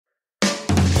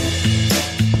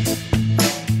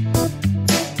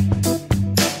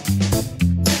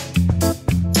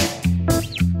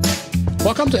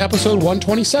Welcome to episode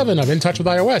 127 of In Touch with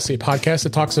iOS, a podcast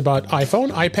that talks about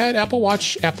iPhone, iPad, Apple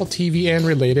Watch, Apple TV, and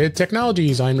related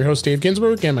technologies. I'm your host, Dave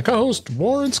Ginsburg, and my co-host,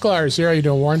 Warren Sklar is here. How you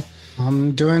doing, Warren?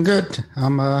 I'm doing good.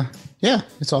 Yeah,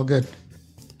 it's all good.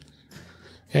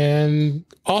 And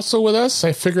also with us,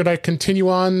 I figured I'd continue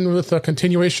on with a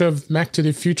continuation of Mac to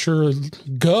the Future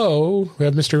Go. We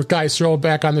have Mr. Guy Serle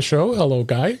back on the show. Hello,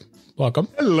 Guy. Welcome.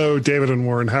 Hello, David and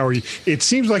Warren. How are you? It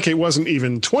seems like it wasn't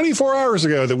even 24 hours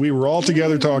ago that we were all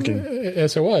together talking.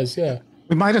 Yes, it was. Yeah.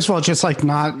 We might as well just like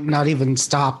not even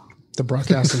stop the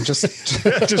broadcast and just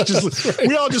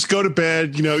we all just go to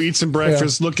bed, eat some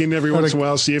breakfast, look in every once in a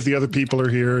while, see if the other people are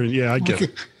here. And yeah, I get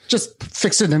it. Just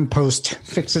fix it in post,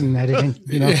 fix it in editing,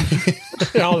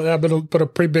 I'll put a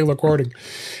pretty big recording.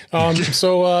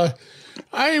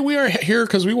 We are here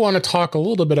because we want to talk a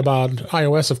little bit about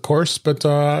iOS, of course, but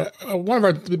one of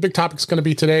our big topics going to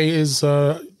be today is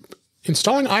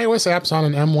installing iOS apps on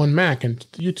an M1 Mac, and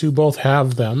you two both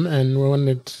have them, and we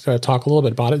want to talk a little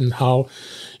bit about it and how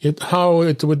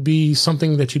it would be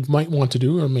something that you might want to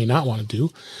do or may not want to do.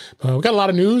 We've got a lot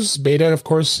of news. Beta, of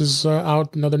course, is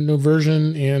out, another new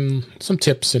version, and some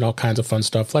tips and all kinds of fun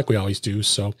stuff like we always do.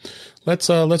 So let's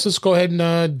just go ahead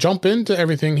and jump into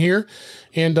everything here.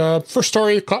 And first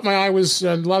story that caught my eye was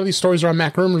a lot of these stories are on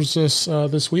Mac Rumors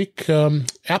this week.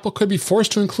 Apple could be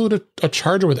forced to include a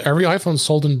charger with every iPhone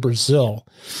sold in Brazil.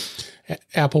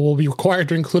 Apple will be required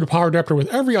to include a power adapter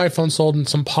with every iPhone sold in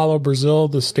São Paulo, Brazil,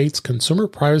 the state's Consumer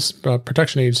Privacy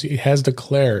Protection Agency has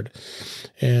declared.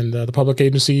 And the public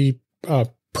agency,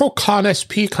 Procon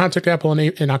SP, contacted Apple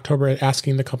in October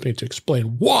asking the company to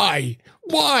explain why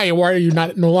are you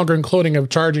no longer including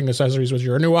charging accessories with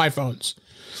your new iPhones?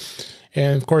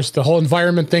 And of course, the whole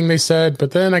environment thing they said,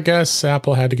 but then I guess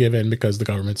Apple had to give in because the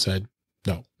government said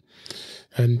no.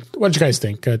 And what did you guys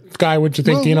think? Guy, what'd you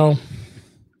think? Well,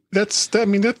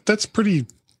 that's pretty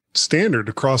standard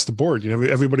across the board.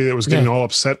 Everybody that was getting all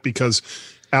upset because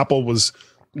Apple was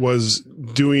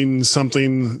doing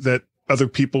something that other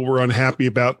people were unhappy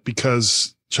about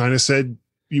because China said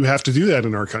you have to do that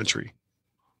in our country.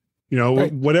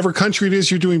 Right. Whatever country it is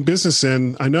you're doing business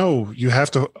in, I know you have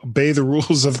to obey the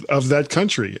rules of that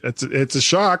country. It's a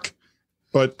shock,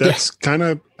 but that's kind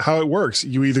of how it works.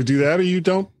 You either do that or you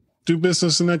don't do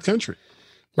business in that country.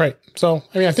 Right. So,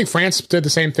 I think France did the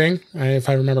same thing. If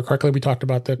I remember correctly, we talked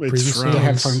about that previously. The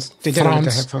headphones. They did it with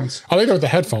the headphones. Oh, they did it with the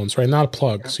headphones, right? Not a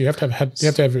plug. So you have to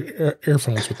have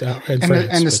earphones with that.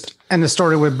 And the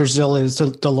story with Brazil is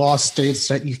the law states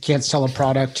that you can't sell a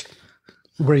product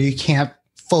where you can't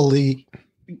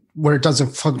where it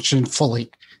doesn't function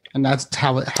fully. And that's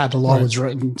how the law was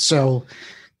written. So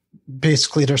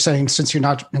basically they're saying, since you're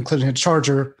not including a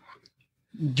charger,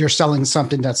 you're selling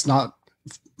something that's not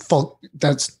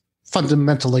that's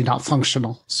fundamentally not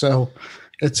functional. So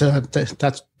that's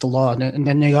the law. And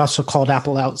then they also called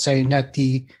Apple out saying that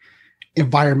the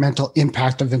environmental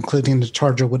impact of including the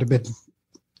charger would have been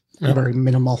very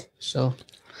minimal. So,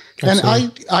 absolutely.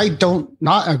 And I don't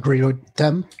not agree with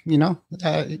them.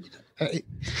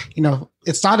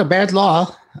 It's not a bad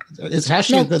law. It's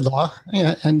actually a good law.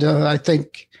 Yeah, and I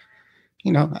think,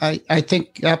 I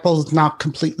think Apple's not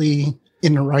completely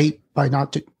in the right by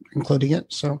not including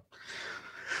it. So,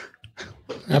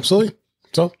 absolutely.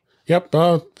 So, yep.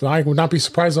 I would not be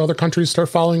surprised if other countries start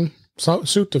following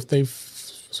suit if they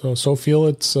so feel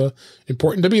it's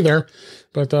important to be there.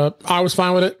 But I was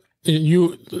fine with it.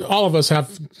 All of us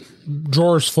have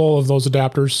drawers full of those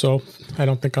adapters, so I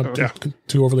don't think I'm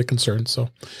too overly concerned. So,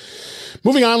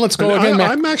 moving on, let's go again.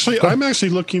 I'm actually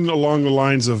looking along the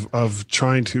lines of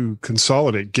trying to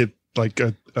consolidate, get like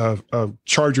a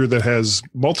charger that has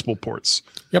multiple ports.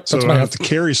 Yep. So I don't have to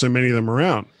carry so many of them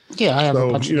around. Yeah, I have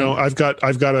a bunch of them. I've got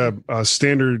a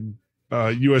standard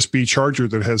USB charger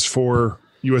that has 4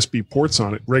 USB ports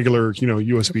on it, regular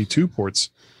USB 2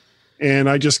 ports. And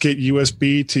I just get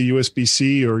USB to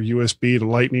USB-C or USB to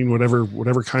Lightning,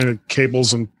 whatever kind of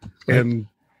cables and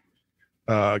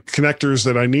connectors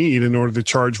that I need in order to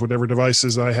charge whatever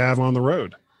devices I have on the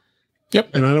road.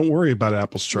 Yep. And I don't worry about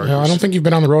Apple's chargers. I don't think you've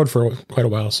been on the road for quite a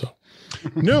while, so.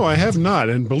 No, I have not,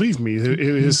 and believe me, it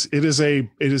is a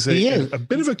bit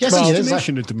of a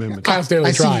destination at the moment. Kyle's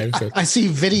daily drive. I see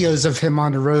videos of him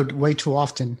on the road way too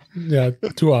often. Yeah,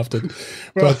 too often.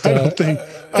 Well, but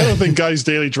I don't think Guy's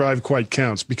daily drive quite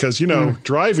counts because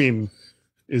driving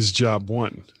is job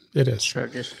one. It is. Sure.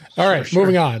 All right,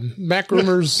 moving on. Mac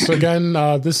Rumors again.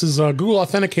 This is a Google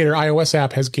Authenticator iOS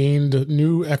app has gained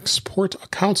new export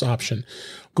accounts option.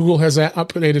 Google has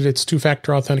updated its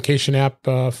two-factor authentication app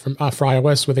for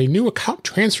iOS with a new account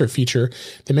transfer feature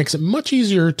that makes it much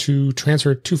easier to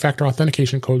transfer two-factor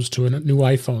authentication codes to a new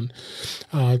iPhone.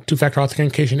 Two-factor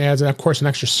authentication adds, of course, an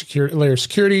extra layer of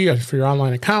security for your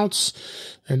online accounts,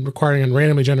 and requiring a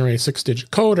randomly generated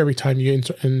 6-digit code every time you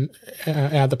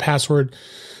add the password.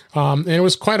 And it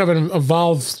was quite of an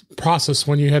evolved process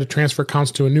when you had to transfer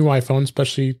accounts to a new iPhone,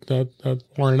 especially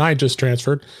Warren and I just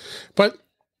transferred. But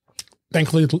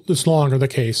thankfully, it's no longer the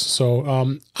case.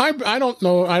 So I don't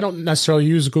know. I don't necessarily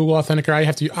use Google Authenticator.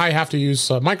 I have to use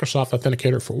Microsoft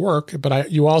Authenticator for work. But I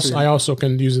also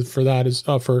can use it for that as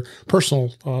for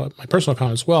personal my personal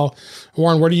account as well.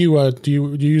 Warren, where do you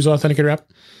use Authenticator app?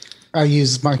 I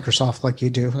use Microsoft like you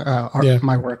do.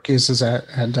 My work uses it,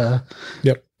 and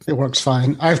yep. It works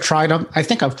fine. I've tried them. I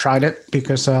think I've tried it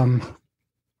because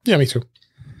yeah, me too.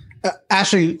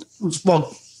 Actually,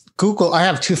 well, Google, I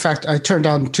have I turned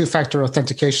on two-factor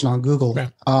authentication on Google.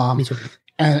 Yeah, me too.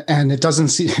 And it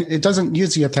doesn't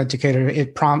use the authenticator.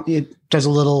 It does a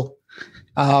little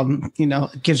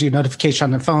it gives you a notification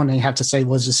on the phone, and you have to say,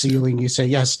 was this you? And you say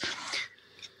yes.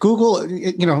 Google,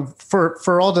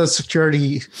 for all the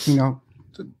security,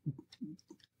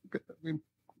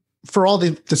 for all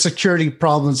the security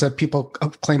problems that people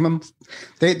claim them,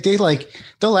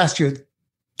 they'll ask you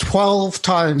 12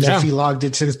 times if you logged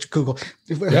into Google.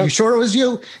 Are you sure it was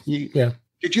you?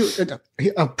 Did you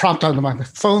a prompt on my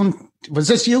phone? Was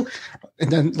this you?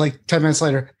 And then 10 minutes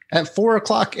later, at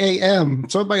 4:00 a.m.,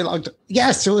 somebody logged.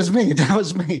 Yes, it was me. That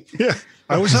was me. Yeah,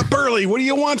 I was up early. What do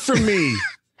you want from me?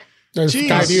 Guy,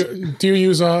 do you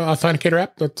use Authenticator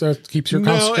app that keeps your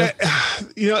accounts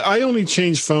secure? I only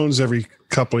change phones every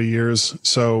couple of years.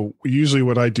 So usually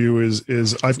what I do is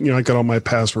I got all my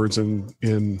passwords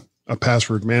in a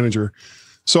password manager.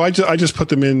 So I just put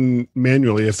them in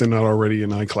manually if they're not already in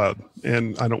iCloud,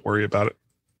 and I don't worry about it.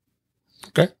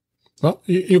 Okay. Well,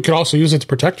 you could also use it to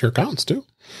protect your accounts too.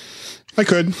 I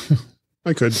could,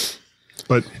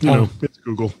 but it's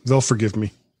Google. They'll forgive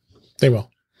me. They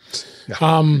will.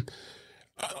 Yeah.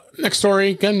 Next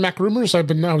story, again, Mac rumors. I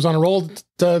was on a roll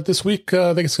this week.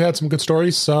 I think it's had some good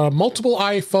stories. Multiple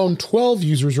iPhone 12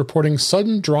 users reporting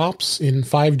sudden drops in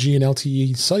 5G and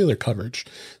LTE cellular coverage.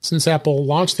 Since Apple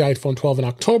launched the iPhone 12 in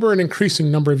October, an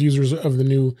increasing number of users of the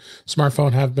new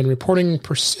smartphone have been reporting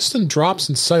persistent drops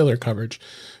in cellular coverage.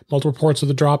 Multiple reports of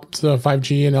the dropped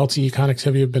 5G and LTE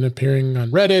connectivity have been appearing on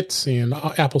Reddit and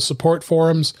Apple support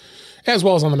forums, as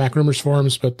well as on the Mac Rumors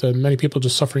forums, but many people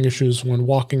just suffering issues when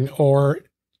walking or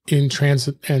in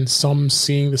transit, and some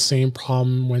seeing the same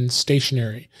problem when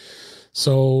stationary.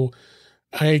 So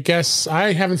I guess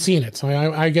I haven't seen it.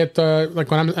 I get when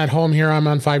I'm at home here, I'm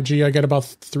on 5G. I get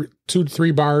about 2 to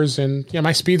 3 bars, and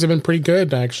my speeds have been pretty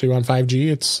good actually on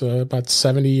 5G. It's about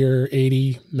 70 or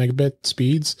 80 megabit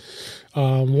speeds.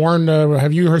 Warren,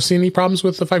 have you seen any problems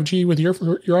with the 5G with your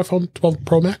iPhone 12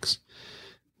 Pro Max?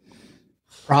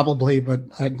 Probably, but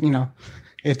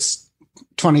it's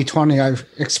 2020. I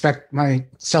expect my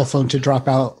cell phone to drop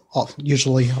out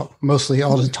mostly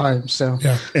all the time. So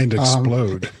and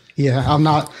explode. I'm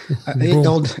not.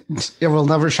 It will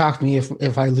never shock me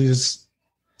if I lose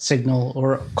signal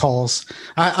or calls.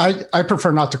 I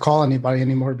prefer not to call anybody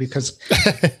anymore because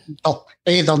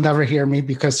they'll never hear me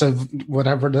because of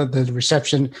whatever the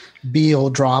reception. B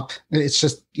will drop. It's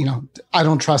just I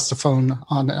don't trust the phone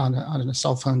on a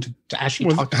cell phone to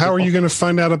actually talk to how people. are you going to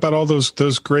find out about all those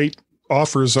great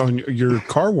offers on your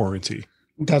car warranty?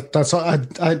 That's all.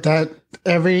 That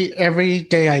every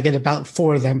day I get about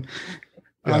 4 of them.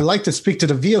 Yeah. I like to speak to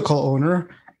the vehicle owner.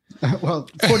 Well,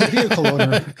 for the vehicle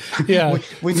owner,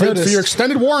 we for your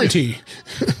extended warranty.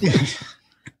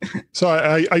 So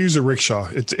I use a rickshaw.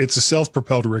 It's a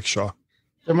self-propelled rickshaw.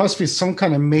 There must be some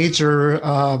kind of major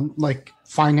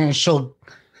financial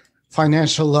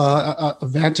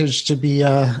advantage to be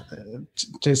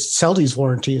to sell these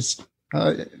warranties.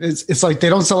 It's like they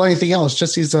don't sell anything else,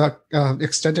 just these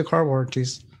extended car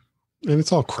warranties. And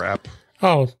it's all crap.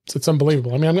 Oh, it's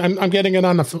unbelievable. I mean, I'm getting it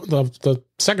on the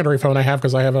secondary phone I have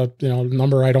because I have a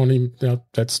number I don't even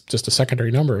that's just a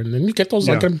secondary number, and then you get those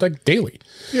like daily.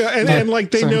 Yeah, and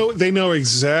they know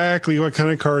exactly what kind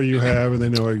of car you have, and they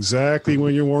know exactly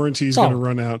when your warranty is going to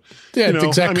run out. Yeah, the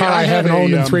exact car I haven't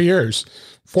owned in 3 years,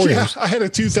 4 years. I had a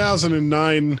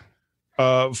 2009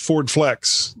 Ford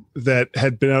Flex that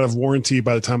had been out of warranty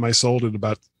by the time I sold it,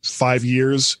 about 5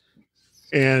 years,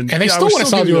 and they still want to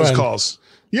sell you those calls.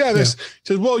 Yeah, this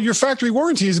says, well, your factory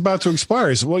warranty is about to expire.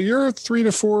 I said, well, you're 3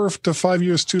 to 4 to 5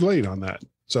 years too late on that.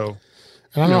 So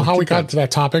I don't know how we got to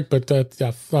that topic, but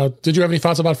did you have any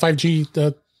thoughts about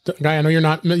 5G Guy, I know you're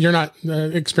not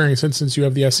experienced it since you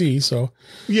have the SE. So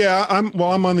yeah, I'm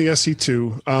on the SE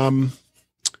too.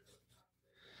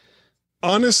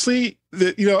 Honestly,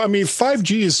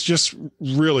 5G is just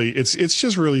really it's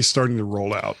just really starting to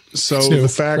roll out. So the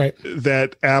fact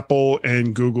that Apple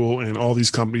and Google and all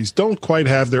these companies don't quite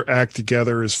have their act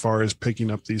together as far as picking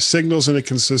up these signals in a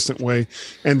consistent way,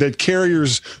 and that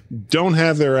carriers don't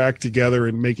have their act together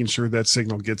in making sure that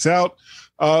signal gets out,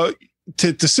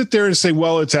 to sit there and say,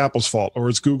 well, it's Apple's fault or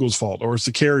it's Google's fault or it's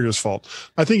the carrier's fault,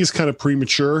 I think it's kind of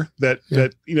premature.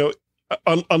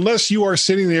 Unless you are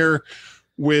sitting there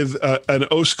with an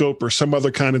O-scope or some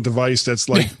other kind of device that's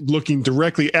like looking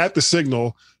directly at the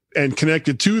signal and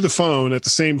connected to the phone at the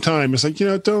same time, it's like,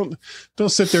 don't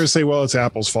sit there and say, well, it's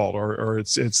Apple's fault or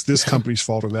it's this company's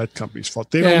fault or that company's fault.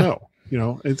 They don't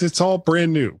know. It's all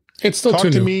brand new. It's still Talk too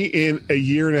to new. me in a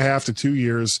year and a half to 2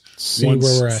 years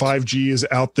once 5G is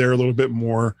out there a little bit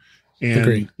more. And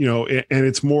Agreed. And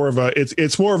it's more of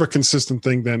a consistent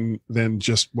thing than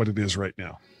just what it is right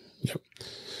now. Yep.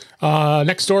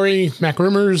 Next story, Mac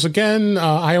rumors again.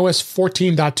 iOS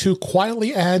 14.2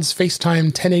 quietly adds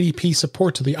FaceTime 1080p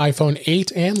support to the iPhone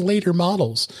 8 and later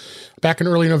models. Back in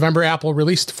early November, Apple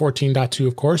released 14.2,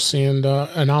 of course, and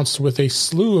announced with a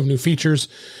slew of new features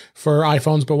for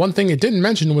iPhones. But one thing it didn't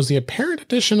mention was the apparent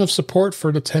addition of support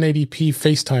for the 1080p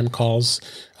FaceTime calls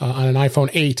on an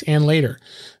iPhone 8 and later.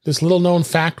 This little-known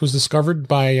fact was discovered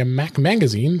by a Mac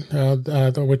magazine,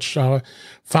 which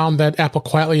found that Apple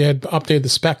quietly had updated the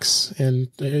specs. And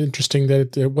interesting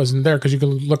that it wasn't there, because you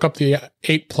can look up the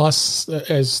 8 Plus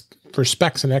as for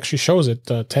specs, and it actually shows it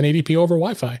 1080p over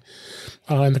Wi-Fi.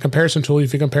 And the comparison tool,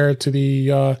 if you compare it to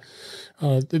the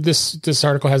this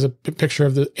article has a picture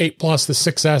of the 8 Plus, the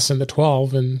 6S, and the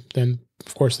 12, and then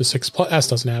of course the 6S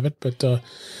doesn't have it, but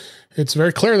it's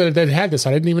very clear that it had this.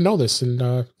 I didn't even know this, and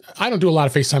I don't do a lot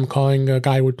of FaceTime calling.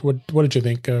 Guy, what did you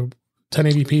think?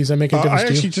 1080p, does that make a difference? I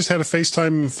actually just had a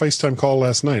FaceTime call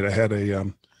last night. I had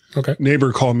a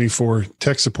neighbor call me for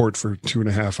tech support for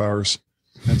 2.5 hours.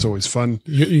 That's always fun.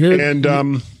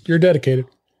 You're dedicated.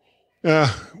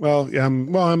 I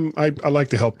like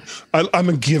to help. I'm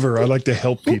a giver. I like to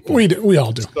help people. We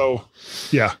all do. So,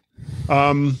 yeah.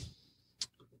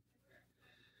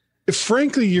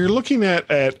 Frankly, you're looking at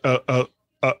a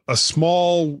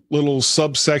small little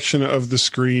subsection of the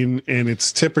screen, and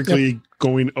it's typically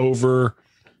going over,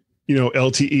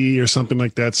 LTE or something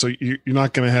like that. So you're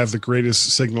not going to have the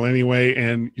greatest signal anyway,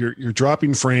 and you're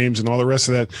dropping frames and all the rest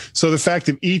of that. So the fact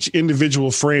that each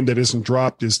individual frame that isn't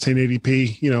dropped is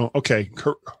 1080p, okay,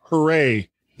 hooray,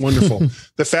 wonderful.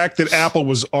 The fact that Apple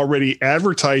was already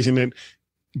advertising it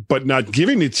but not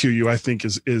giving it to you, I think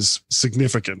is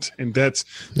significant, and that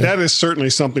is certainly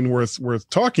something worth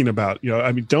talking about.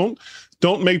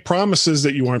 Don't make promises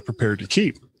that you aren't prepared to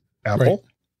keep, Apple.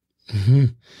 Right. Mm-hmm.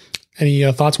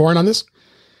 Any thoughts, Warren, on this?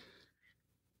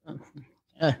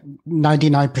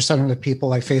 99% of the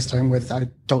people I FaceTime with, I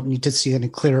don't need to see any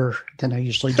clearer than I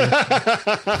usually do.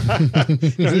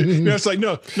 It's like,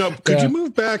 no. Could you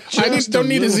move back? I just don't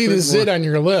need to see the zit on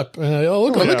your lip.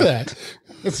 Look at that.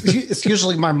 It's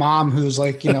usually my mom who's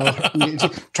like,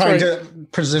 trying to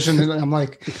position it. I'm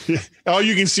like, all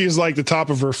you can see is like the top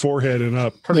of her forehead and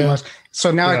up. Pretty much.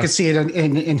 So now I can see it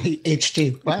in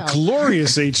HD. Wow.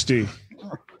 Glorious HD.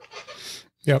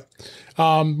 Yep.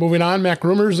 Moving on, Mac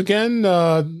rumors again.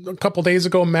 A couple days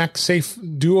ago,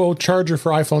 MagSafe Duo charger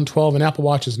for iPhone 12 and Apple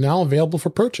Watch is now available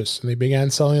for purchase, and they began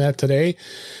selling that today,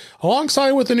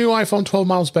 alongside with the new iPhone 12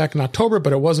 models back in October,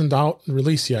 but it wasn't out and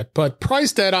released yet. But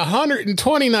priced at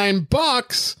 $129,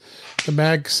 the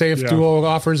MagSafe Duo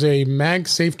offers a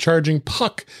MagSafe charging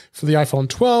puck for the iPhone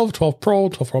 12, 12 Pro,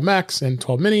 12 Pro Max, and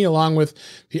 12 Mini, along with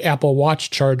the Apple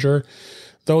Watch charger.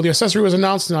 Though the accessory was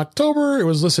announced in October, it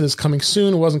was listed as coming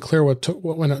soon. It wasn't clear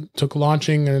when it took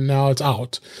launching, and now it's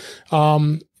out.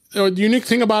 The unique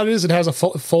thing about it is it has a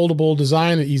foldable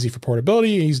design, easy for portability,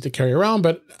 easy to carry around,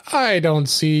 but I don't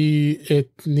see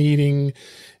it needing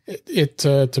it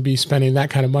to be spending that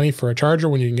kind of money for a charger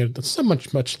when you can get so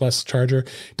much less charger.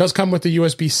 It does come with the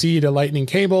USB-C to Lightning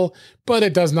cable, but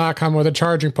it does not come with a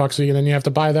charging puck, so then you have to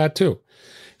buy that too.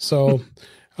 So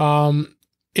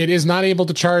it is not able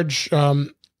to charge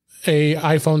a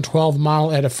iPhone 12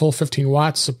 model at a full 15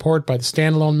 watts support by the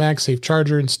standalone MagSafe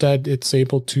charger. Instead, it's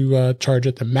able to charge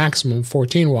at the maximum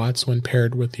 14 watts when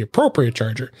paired with the appropriate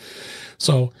charger.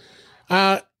 So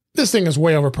this thing is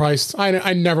way overpriced.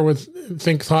 I never would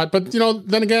thought, but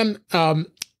then again, there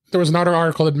was another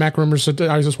article that Mac Rumors,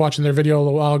 I was just watching their video a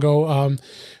little while ago,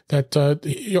 that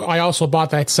I also bought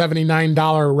that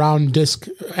 $79 round disc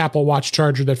Apple Watch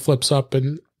charger that flips up,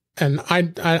 and and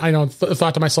I know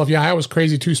thought to myself, yeah, I was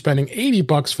crazy too, spending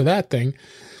 $80 for that thing,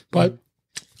 but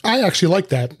I actually like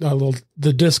that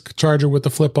the disc charger with the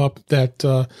flip up that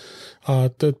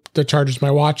charges my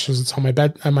watch. It's on my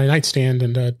bed, on my nightstand,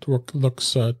 and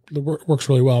works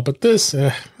really well. But this,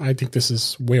 I think this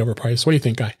is way overpriced. What do you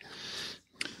think, Guy?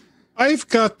 I've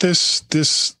got this.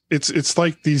 It's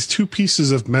like these two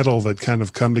pieces of metal that kind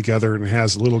of come together and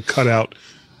has a little cutout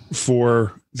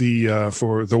for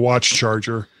the watch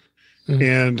charger. Mm-hmm.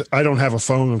 And I don't have a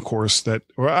phone, of course.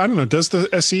 Or I don't know. Does the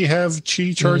SE have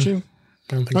Qi charging?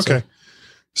 I don't think so. Okay.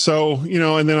 So,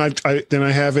 and then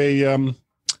I have a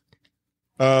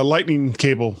lightning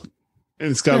cable,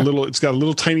 and it's got a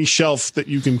little tiny shelf that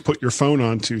you can put your phone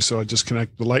onto. So I just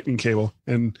connect the lightning cable,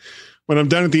 and when I'm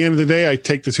done at the end of the day, I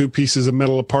take the two pieces of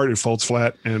metal apart, it folds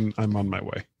flat, and I'm on my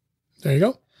way. There you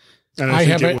go. And I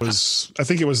think it was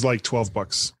like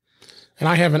 $12. And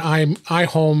I have an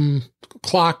iHome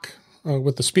clock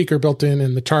with the speaker built in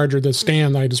and the charger, the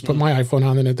stand that I just put my iPhone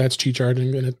on, and that's Qi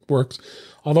charging, and it works.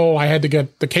 Although I had to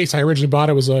get the case I originally bought,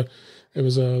 it was one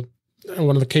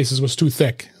of the cases was too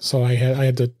thick, so I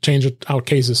had to change it out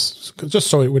cases just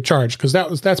so it would charge, because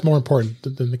that's more important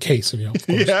than the case, of course.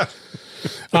 Yeah.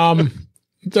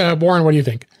 Warren, what do you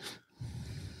think?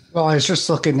 Well, I was just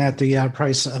looking at the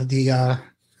price of the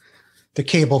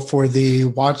cable for the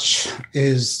watch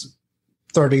is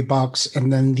 $30,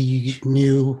 and then the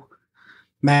new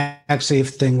MagSafe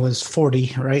thing was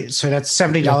 $40, right? So that's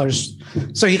 $70. Yeah.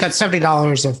 So you got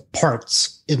 $70 of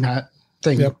parts in that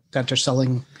thing that they're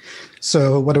selling.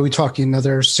 So what are we talking?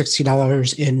 Another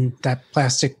 $60 in that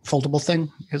plastic foldable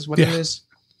thing is what it is.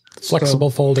 Flexible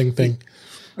folding thing.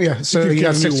 Yeah. So you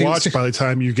got a new watch by the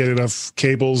time you get enough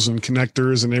cables and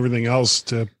connectors and everything else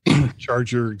to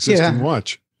charge your existing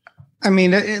watch. I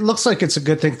mean, it looks like it's a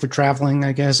good thing for traveling,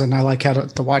 I guess. And I like how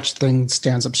the watch thing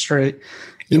stands up straight.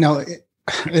 It's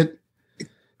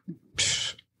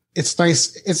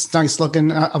nice. It's nice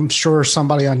looking. I'm sure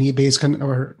somebody on eBay's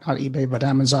or not eBay, but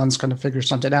Amazon's going to figure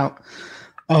something out.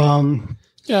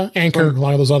 Anchor, a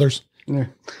lot of those others. Yeah.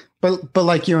 But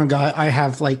like you and Guy, I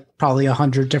have like probably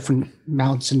 100 different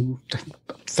mounts and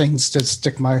things to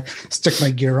stick my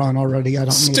gear on already. I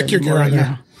don't stick your gear on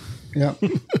there. Yeah.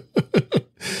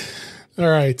 All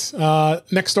right.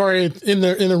 Next story in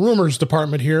the rumors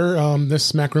department here.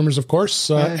 This Mac rumors, of course.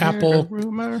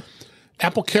 Apple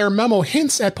Care memo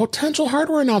hints at potential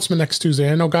hardware announcement next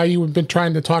Tuesday. I know, Guy, you've been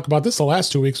trying to talk about this the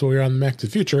last 2 weeks while we were on the Mac to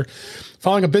the Future.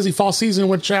 Following a busy fall season in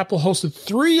which Apple hosted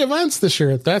 3 events this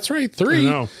year. That's right, 3. I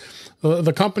know.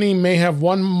 The company may have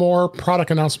one more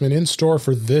product announcement in store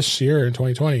for this year in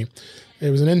 2020. It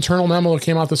was an internal memo that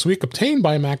came out this week, obtained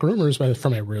by Mac Rumors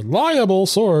from a reliable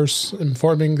source,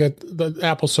 informing that the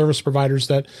Apple service providers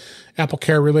that Apple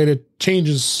Care related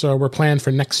changes were planned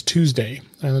for next Tuesday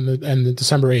and the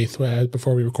December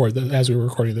 8th, as we were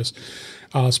recording this.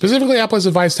 Specifically, Apple has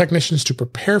advised technicians to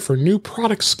prepare for new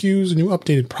product SKUs, new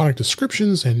updated product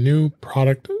descriptions, and new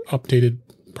updated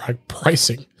product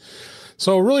pricing.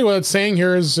 So really what it's saying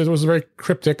here is it was very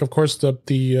cryptic. Of course,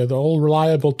 the old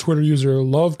reliable Twitter user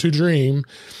Love to Dream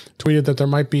tweeted that there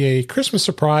might be a Christmas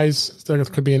surprise. There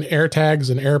could be an AirTags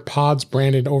and AirPods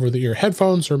branded over-the-ear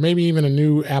headphones, or maybe even a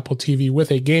new Apple TV with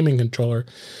a gaming controller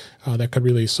that could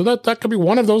release. So that could be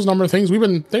one of those number of things.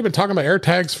 They've been talking about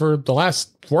AirTags for the last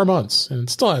 4 months, and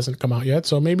it still hasn't come out yet.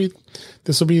 So maybe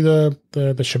this will be the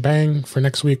shebang for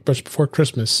next week, but before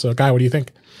Christmas. So, Guy, what do you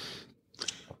think?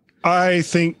 I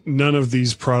think none of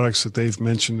these products that they've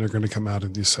mentioned are going to come out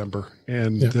in December.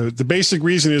 And the basic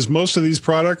reason is most of these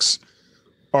products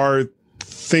are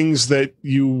things that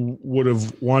you would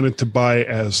have wanted to buy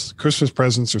as Christmas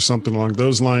presents or something along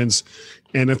those lines.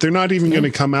 And if they're not even going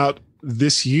to come out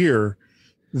this year,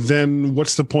 then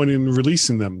what's the point in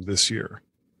releasing them this year?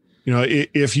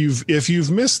 If you've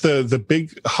missed the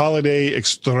big holiday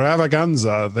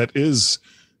extravaganza that is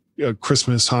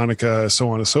Christmas, Hanukkah, so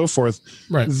on and so forth,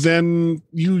 right, then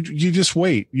you just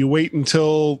wait. You wait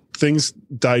until things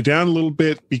die down a little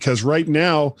bit, because right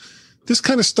now this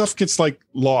kind of stuff gets like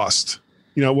lost.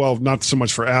 Well, not so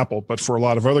much for Apple, but for a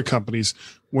lot of other companies,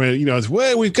 when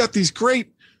we've got these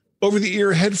great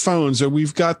over-the-ear headphones, or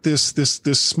we've got this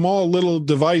small little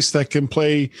device that can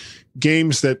play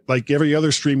games that like every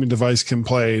other streaming device can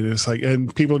play, and it's like,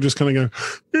 and people are just kind of going,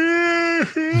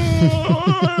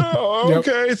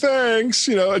 okay, thanks.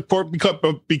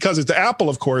 Because it's Apple,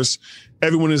 of course,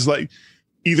 everyone is like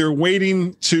either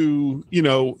waiting to,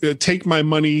 take my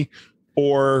money,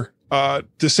 or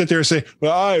to sit there and say,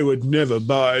 well, I would never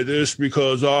buy this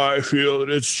because I feel that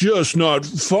it's just not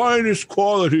finest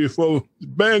quality for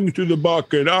bang to the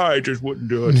buck, and I just wouldn't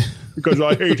do it because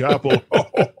I hate Apple.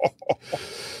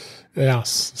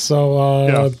 Yes.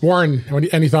 So, Warren,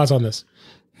 any thoughts on this?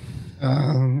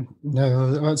 No,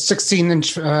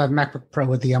 16-inch MacBook Pro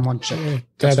with the M1 chip.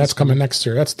 That's coming next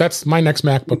year. That's my next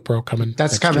MacBook Pro coming.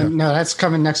 That's coming. Year. No, that's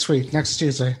coming next week, next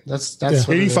Tuesday. That's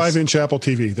 85-inch Apple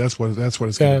TV. That's what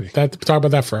it's going to be. Talk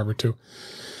about that forever too.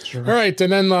 Sure. All right,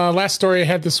 and then last story I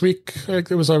had this week. It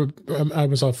was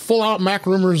a full out Mac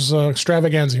rumors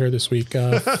extravaganza here this week.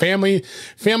 Family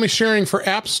sharing for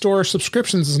App Store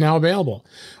subscriptions is now available.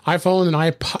 iPhone and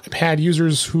iPad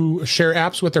users who share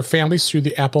apps with their families through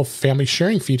the Apple Family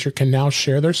Sharing feature can now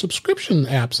share their subscription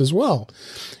apps as well.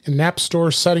 In App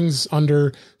Store settings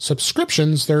under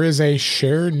subscriptions, there is a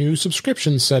share new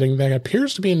subscription setting that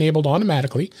appears to be enabled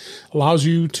automatically, allows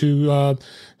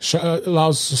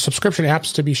subscription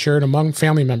apps to be shared among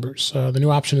family members. The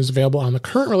new option is available on the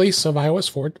current release of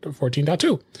iOS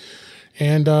 14.2.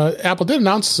 And Apple did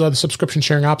announce the subscription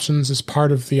sharing options as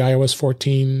part of the iOS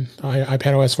 14,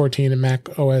 iPadOS 14, and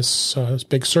macOS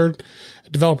Big Sur.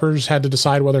 Developers had to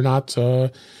decide whether or not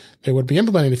they would be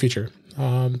implementing the feature.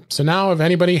 So now if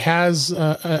anybody has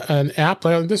an app,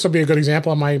 this will be a good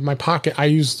example on my Pocket. I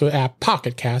use the app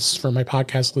Pocket Casts for my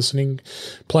podcast listening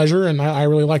pleasure, and I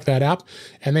really like that app.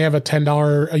 And they have a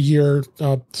 $10 a year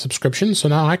subscription. So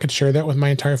now I could share that with my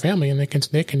entire family, and they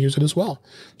can use it as well.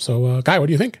 So, Guy, what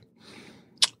do you think?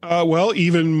 Well,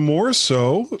 even more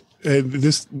so,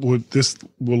 this will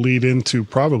lead into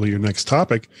probably your next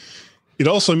topic. It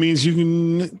also means you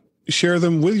can share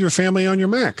them with your family on your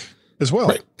Mac as well.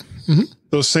 Right. Mm-hmm.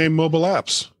 Those same mobile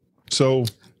apps. So,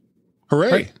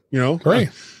 hooray! Right. Hooray!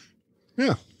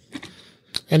 Yeah.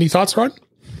 Any thoughts, Rod?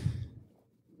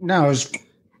 No, I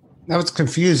was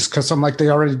confused because I'm like, they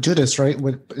already do this, right?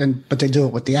 But they do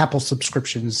it with the Apple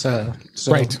subscriptions. So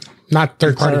right, not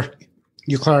third party.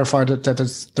 You clarified that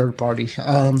it's third party.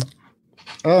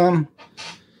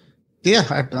 Yeah,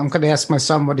 I'm going to ask my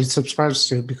son what he subscribes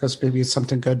to because maybe it's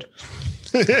something good.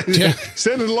 Yeah,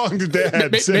 send it along to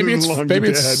Dad. Maybe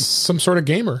it's some sort of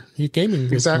gaming.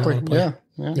 Exactly. Yeah.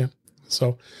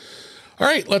 So, all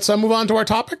right, let's move on to our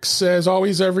topics. As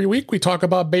always, every week we talk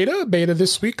about beta. Beta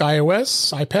this week: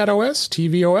 iOS, iPadOS,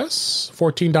 tvOS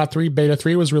 14.3. Beta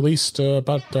 3 was released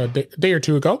about a day or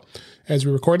two ago, as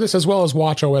we record this, as well as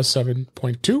WatchOS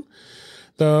 7.2.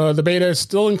 The beta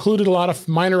still included a lot of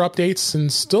minor updates,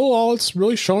 and still all it's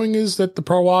really showing is that the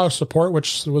ProRAW support,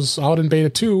 which was out in beta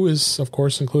 2, is of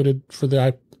course included for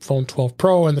the iPhone 12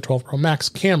 Pro and the 12 Pro Max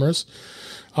cameras.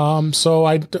 So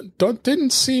I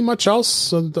didn't see much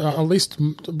else, at least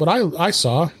what I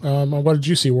saw. What did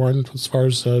you see, Warren, as far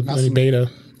as any beta?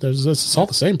 It's all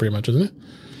the same pretty much, isn't it?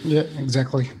 Yeah,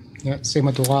 exactly. Yeah, same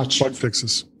with the watch. Bug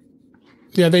fixes.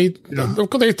 Yeah, they I got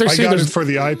it for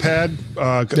the iPad.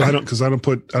 I don't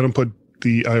put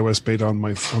the iOS beta on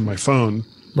my phone.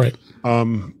 Right.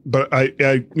 But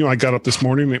I got up this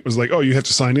morning and it was like, oh, you have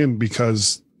to sign in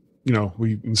because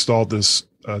we installed this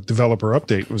developer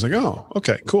update. It was like, oh,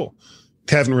 okay, cool.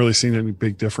 Haven't really seen any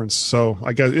big difference. So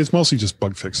I guess it's mostly just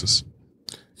bug fixes.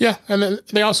 Yeah, and then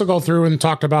they also go through and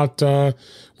talked about.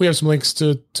 We have some links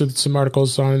to some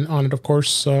articles on it, of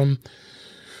course.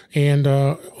 And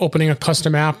opening a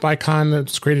custom app icon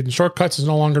that's created in Shortcuts is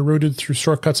no longer routed through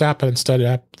Shortcuts app, and instead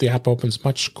the app opens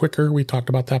much quicker. We talked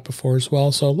about that before as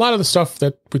well. So a lot of the stuff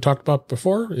that we talked about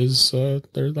before is there.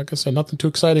 Like I said, nothing too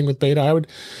exciting with beta. I would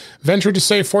venture to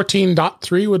say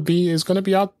 14.3 is going to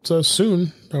be out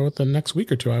soon, or within the next week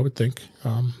or two, I would think.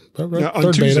 On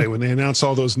Tuesday beta, when they announce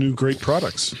all those new great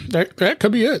products. That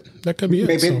could be it.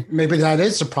 Maybe that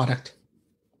is a product.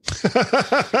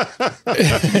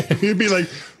 You'd be like,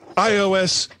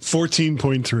 iOS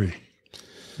 14.3.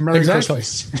 Merry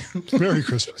Christmas. Merry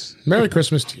Christmas. Merry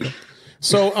Christmas to you.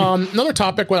 So another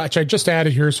topic, which I just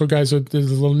added here, so guys, this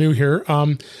is a little new here.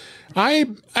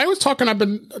 I've been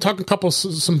talking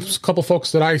some couple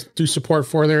folks that I do support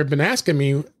for. They've been asking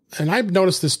me, and I've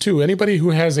noticed this too. Anybody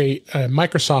who has a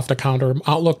Microsoft account or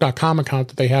Outlook.com account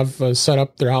that they have set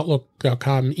up their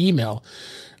Outlook.com email,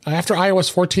 after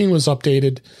iOS 14 was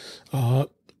updated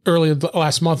early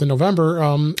last month in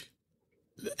November,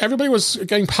 everybody was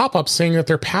getting pop-ups saying that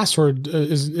their password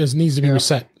needs to be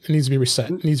reset. It needs to be reset.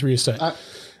 It needs to be reset.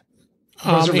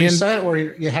 Was it reset, or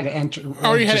you had to enter?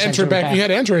 Or you had to enter back. You had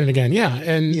to enter it again. Yeah,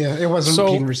 and it wasn't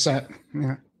being reset.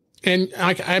 Yeah. And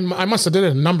I must have did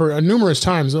it numerous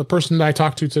times. A person that I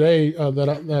talked to today,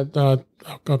 a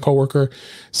coworker,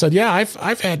 said, "Yeah,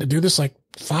 I've had to do this like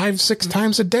 5-6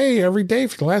 times a day, every day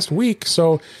for the last week."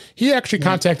 So he actually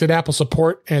contacted Apple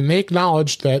support, and they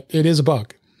acknowledged that it is a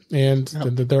bug, and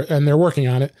they're working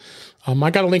on it.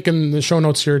 I got a link in the show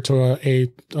notes here to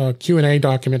a Q&A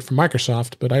document from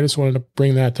Microsoft, but I just wanted to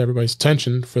bring that to everybody's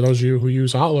attention for those of you who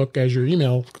use Outlook as your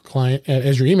email client,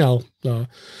 as your email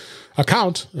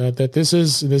account, that this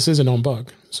is a known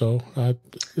bug. So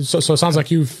it sounds like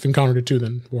you've encountered it too,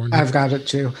 then, Warren. I've got it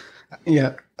too.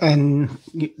 Yeah, and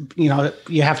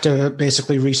you have to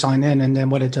basically re-sign in, and then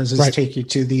what it does is take you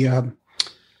to the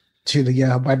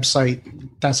website.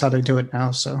 That's how they do it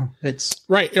now. So it's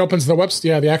right. It opens the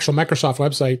the actual Microsoft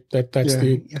website. That's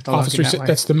the Office.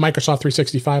 That's the Microsoft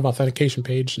 365 authentication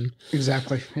page. And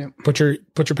exactly. Yeah. Put your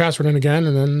password in again,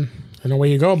 and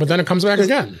away you go. But then it comes back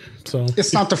again. So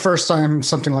it's not the first time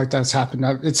something like that's happened.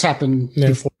 It's happened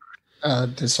before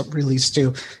this release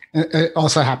too. It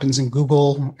also happens in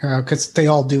Google because they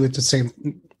all do it the same.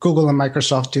 Google and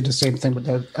Microsoft do the same thing with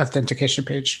the authentication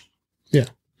page. Yeah.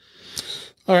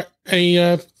 All right.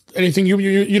 Anything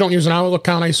you don't use an Outlook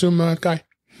account, I assume, Guy?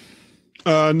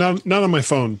 Not on my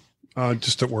phone.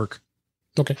 Just at work.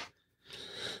 Okay.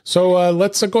 So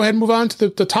let's go ahead and move on to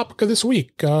the topic of this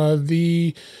week.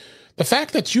 The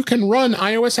fact that you can run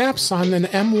iOS apps on an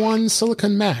M1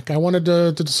 Silicon Mac. I wanted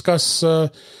to discuss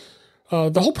the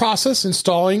whole process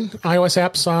installing iOS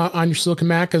apps on your Silicon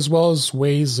Mac, as well as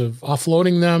ways of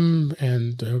offloading them,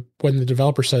 and when the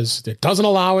developer says it doesn't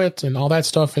allow it, and all that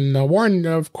stuff. And Warren,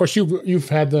 of course, you've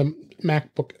had the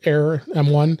MacBook Air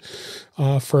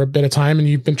M1 for a bit of time, and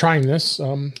you've been trying this.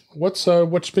 What's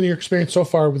been your experience so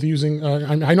far with using?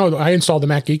 I know I installed the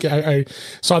Mac Geek. I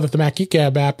saw that the Mac Geek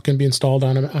app can be installed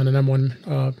on an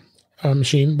M1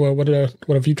 machine. What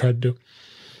have you tried to do?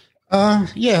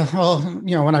 Yeah, well,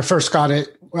 when I first got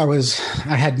it,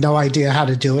 I had no idea how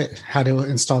to do it, how to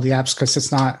install the apps, because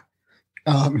it's not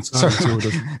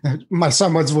intuitive. My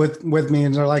son was with me,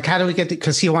 and they're like, how do we get it?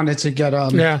 Because he wanted to get,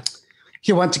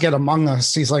 he wanted to get Among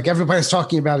Us. He's like, everybody's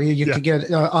talking about it. You could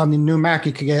get on the new Mac,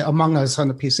 you could get Among Us on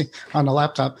the PC, on the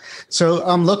laptop. So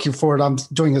I'm looking for it. I'm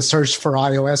doing a search for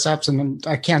iOS apps, and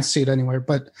I can't see it anywhere.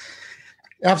 But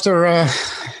after a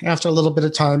little bit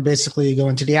of time, basically you go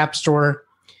into the App Store.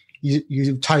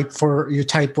 You type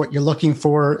what you're looking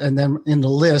for, and then in the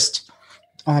list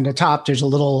on the top, there's a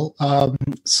little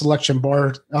selection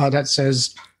bar that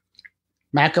says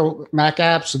Mac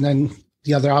apps, and then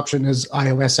the other option is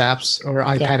iOS apps or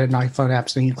iPad and iPhone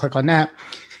apps. And you click on that,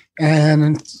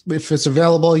 and if it's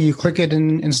available, you click it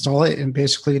and install it, and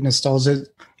basically it installs it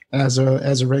as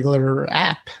a regular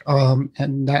app,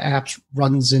 and that app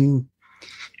runs in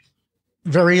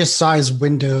various size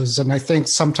windows, and I think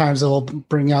sometimes it'll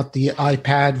bring out the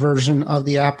iPad version of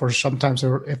the app, or sometimes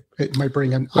it might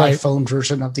bring an iPhone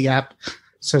version of the app.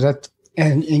 So that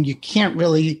and you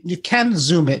can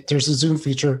zoom it. There's a zoom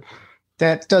feature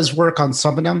that does work on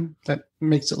some of them that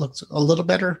makes it look a little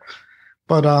better,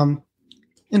 but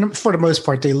for the most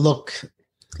part, they look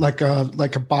like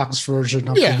a box version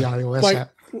of the iOS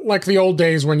app. Like the old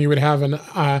days when you would have an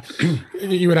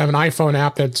iPhone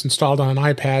app that's installed on an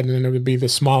iPad, and then it would be the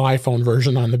small iPhone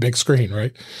version on the big screen,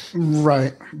 right?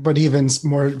 Right, but even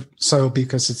more so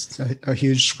because it's a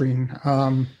huge screen.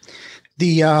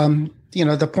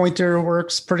 The pointer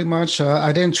works pretty much.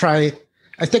 I didn't try.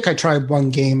 I think I tried one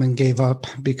game and gave up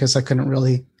because I couldn't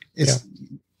really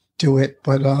do it.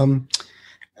 But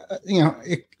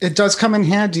it does come in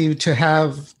handy to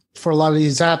have, for a lot of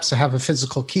these apps, to have a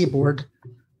physical keyboard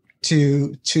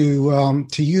to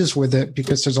use with it,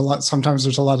 because sometimes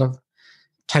there's a lot of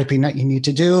typing that you need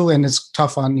to do, and it's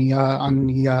tough on the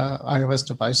iOS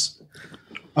device.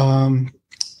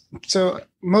 So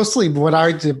mostly what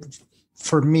I did,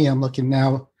 for me, I'm looking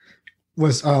now,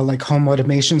 was like home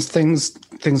automations, things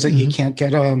that you can't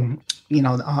get on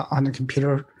the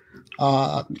computer,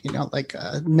 like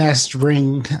Nest,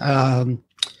 Ring,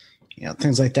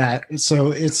 things like that.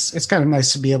 So it's kind of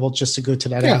nice to be able just to go to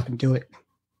that app and do it.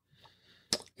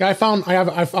 Yeah, on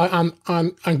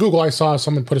Google, I saw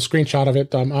someone put a screenshot of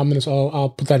it. I'll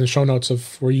put that in the show notes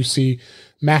of where you see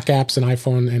Mac apps and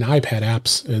iPhone and iPad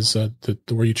apps as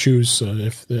where you choose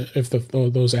if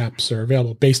those apps are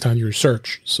available based on your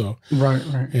search. So right,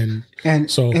 and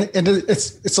it's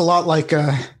a lot like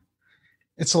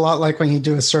when you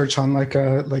do a search on like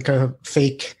a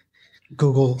fake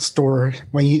Google store,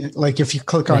 when if you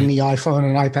click on the iPhone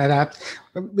and iPad app,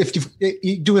 if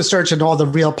you do a search and all the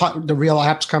real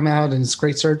apps come out and it's a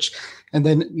great search, and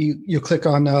then you click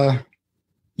on the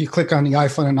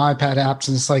iPhone and iPad apps,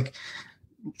 and it's like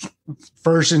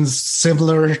versions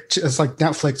similar to, it's like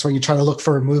Netflix when you try to look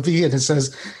for a movie and it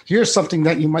says here's something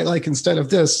that you might like instead of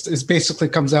this. It basically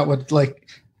comes out with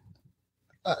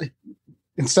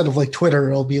instead of like Twitter,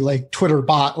 it'll be like Twitter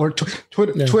bot or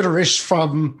Twitterish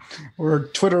from or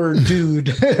Twitter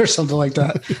dude or something like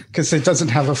that, because it doesn't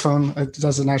have a phone. It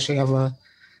doesn't actually have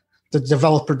the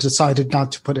developer decided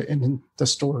not to put it in the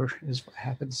store is what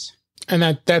happens. And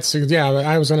that's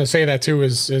I was going to say that too,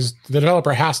 is the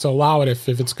developer has to allow it if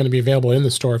it's going to be available in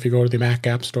the store. If you go to the Mac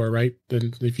App Store, right?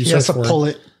 Then if you search for pull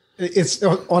it, it's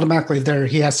automatically there.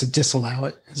 He has to disallow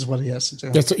it is what he has to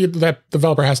do. That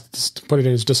developer has to put it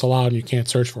as disallowed and you can't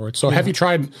search for it. So have you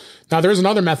tried, now there's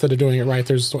another method of doing it, right?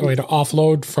 There's a way to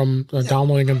offload from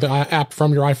downloading the app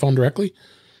from your iPhone directly.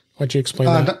 Why don't you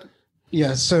explain that?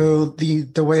 Yeah, so the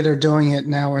way they're doing it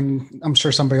now, and I'm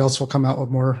sure somebody else will come out with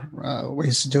more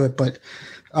ways to do it, but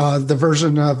the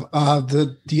version of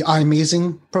the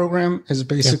iMazing program is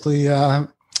basically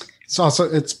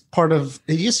it's part of,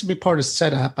 it used to be part of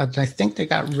Setup, but I think they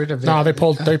got rid of it. No, they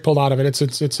pulled out of it.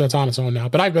 It's on its own now.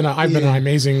 But I've been an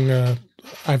iMazing.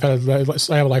 I have a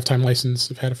lifetime license.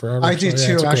 I've had it forever. I do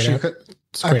too. Actually,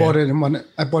 I bought it in one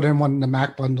of the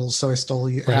Mac bundles, so I still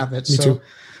have it. Me too.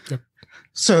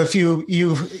 So if you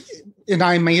in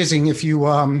iMazing, if you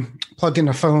plug in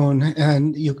a phone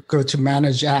and you go to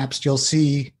manage apps, you'll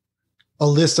see a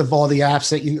list of all the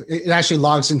apps that it actually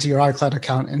logs into your iCloud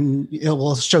account and it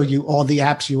will show you all the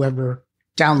apps you ever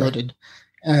downloaded.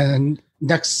 Right. And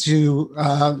next to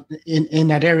in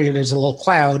that area, there's a little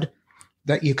cloud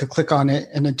that you could click on it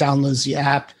and it downloads the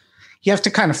app. You have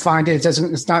to kind of find it.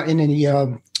 It's not in any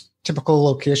typical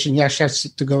location. You actually have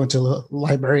to go into the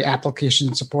library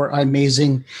application support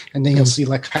iMazing, and then you'll see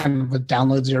like kind of a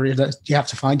downloads area that you have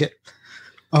to find it.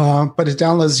 But it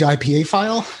downloads the IPA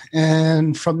file,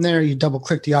 and from there you double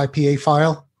click the IPA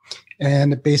file,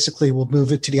 and it basically will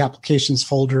move it to the applications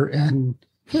folder and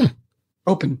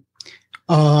open.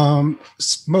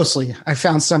 Mostly, I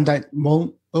found some that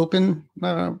won't open,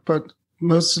 but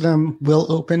most of them will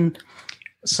open.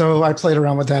 So I played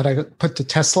around with that. I put the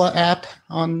Tesla app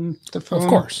on the phone. Of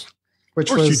course.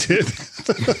 You did.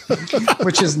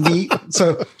 Which is neat.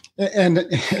 So, and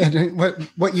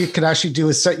what you could actually do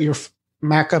is set your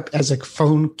Mac up as a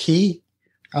phone key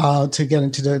to get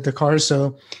into the car.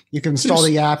 So you can install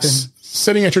the app and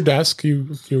sitting at your desk,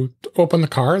 you open the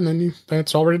car and then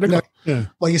it's all ready to go. Yeah.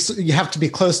 Well, you have to be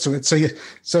close to it. So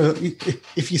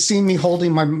if you see me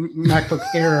holding my MacBook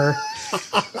Air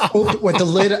with the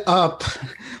lid up,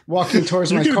 walking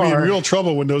towards my car, you're going to be in real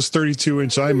trouble when those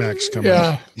 32-inch iMacs come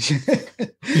out.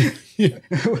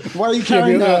 Why are you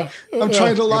carrying that? I'm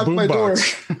trying to lock my door.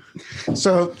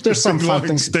 So there's some fun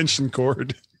things. Extension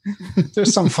cord.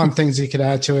 There's some fun things you could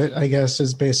add to it, I guess,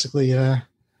 is basically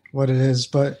what it is,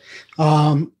 but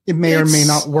it may or may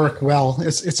not work well.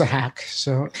 It's a hack.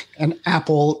 So, and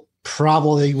Apple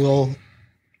probably will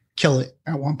kill it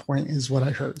at one point, is what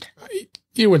I heard.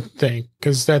 You would think,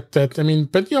 because but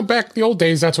back the old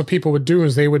days, that's what people would do,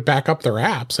 is they would back up their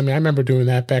apps. I mean, I remember doing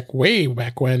that way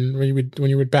back when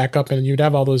you would back up and you'd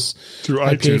have all those through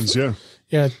iTunes,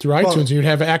 through iTunes, and you'd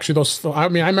have actually those. I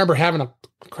mean, I remember having a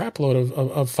crap load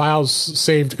of files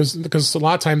saved because a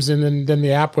lot of times then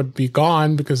the app would be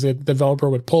gone because the developer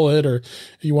would pull it, or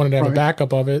you wanted to have a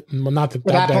backup of it. And not that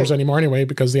matters anymore anyway,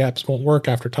 because the apps won't work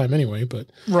after time anyway. But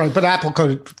Apple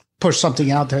could push something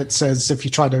out that says if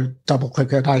you try to double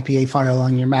click an IPA file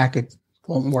on your Mac, it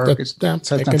won't work. It can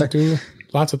do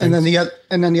lots of things.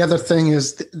 And then the other thing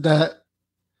is the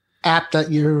app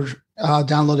that you're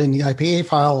downloading the IPA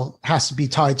file has to be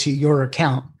tied to your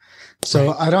account.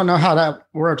 So I don't know how that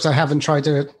works. I haven't tried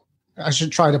to. I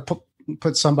should try to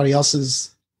put somebody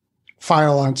else's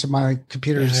file onto my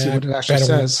computer to see what it actually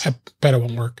says. I bet it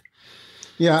won't work.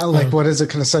 Yeah, what is it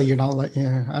going to say? You're not like,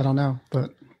 I don't know.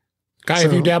 But Guy,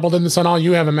 have you dabbled in this at all?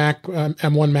 You have a Mac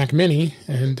M1 Mac Mini,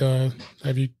 and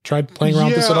have you tried playing around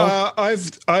with this at all?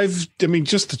 I've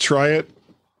just to try it,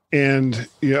 and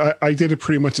I did it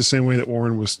pretty much the same way that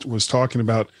Warren was talking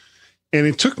about. And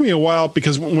it took me a while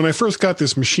because when I first got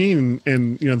this machine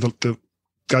and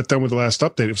got done with the last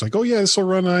update, it was like, oh yeah, this will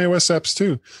run iOS apps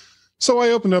too. So I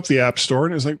opened up the App Store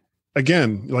and it was like,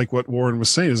 again, like what Warren was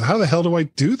saying, is how the hell do I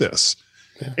do this?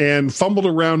 Yeah. And fumbled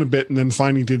around a bit, and then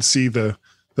finally did see the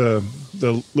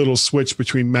little switch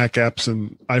between Mac apps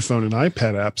and iPhone and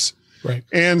iPad apps. Right.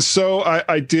 And so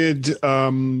I did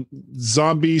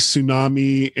Zombie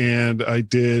Tsunami, and I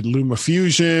did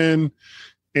LumaFusion,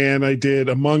 and I did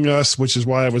Among Us, which is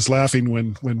why I was laughing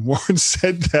when Warren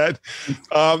said that.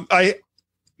 But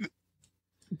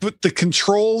the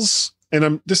controls,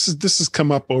 and this has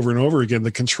come up over and over again.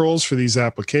 The controls for these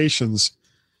applications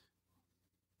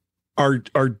are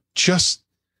just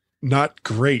not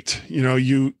great.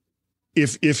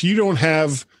 If you don't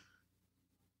have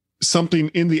something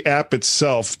in the app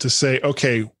itself to say,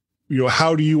 okay,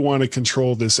 how do you want to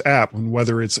control this app, and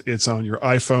whether it's on your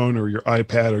iPhone or your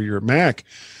iPad or your Mac,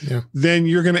 then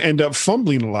you're going to end up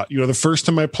fumbling a lot. The first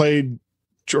time I played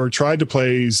or tried to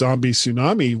play Zombie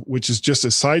Tsunami, which is just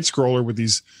a side scroller with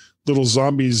these little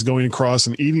zombies going across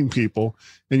and eating people,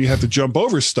 and you have to jump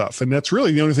over stuff. And that's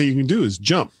really the only thing you can do is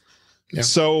jump. Yeah.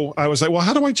 So I was like, well,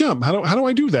 how do I jump? How do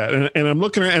I do that? And I'm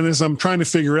looking at, and as I'm trying to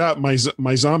figure it out,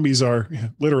 my zombies are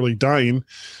literally dying.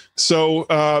 So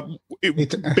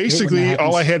basically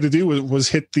all I had to do was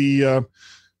hit the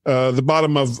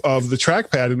bottom of the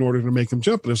trackpad in order to make them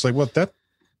jump. And it's like, well,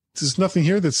 there's nothing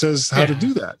here that says how to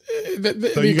do that.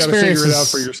 So you got to figure it out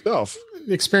for yourself.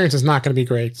 The experience is not going to be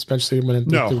great, especially when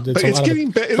but it's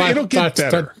getting better. It'll get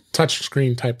better. Touch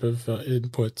screen type of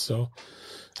input. So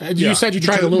you said you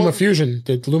tried the LumaFusion.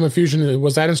 Did LumaFusion,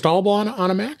 was that installable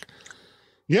on a Mac?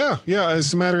 Yeah.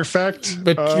 As a matter of fact,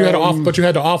 but you had to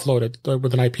offload it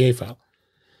with an IPA file.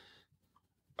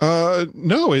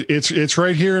 No, it's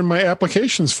right here in my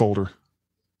applications folder.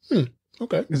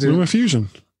 Okay, LumaFusion.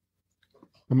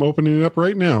 I'm opening it up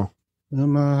right now.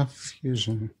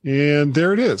 LumaFusion, and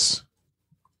there it is.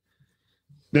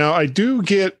 Now I do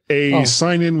get a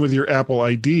sign in with your Apple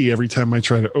ID every time I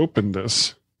try to open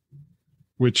this,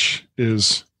 which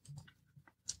is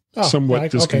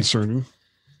somewhat disconcerting. Okay.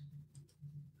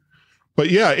 But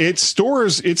yeah, it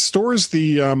stores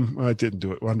the I didn't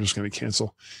do it. Well, I'm just going to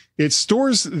cancel. It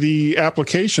stores the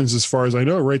applications, as far as I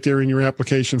know, right there in your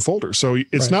application folder. So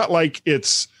it's not like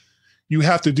you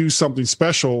have to do something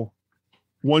special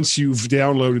once you've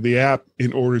downloaded the app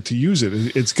in order to use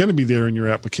it. It's going to be there in your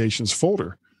applications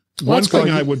folder. Well, one thing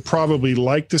I would probably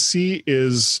like to see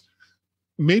is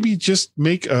maybe just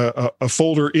make a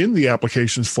folder in the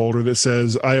applications folder that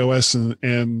says iOS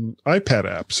and iPad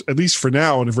apps, at least for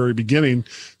now in the very beginning.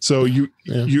 So you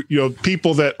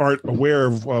people that aren't aware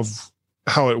of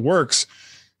how it works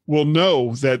will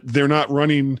know that they're not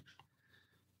running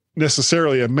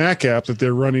necessarily a Mac app, that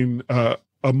they're running a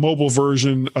mobile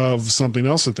version of something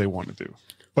else that they want to do.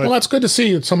 But, well, that's good to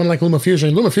see someone like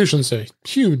LumaFusion. LumaFusion's a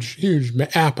huge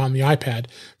app on the iPad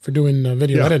for doing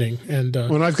video editing. And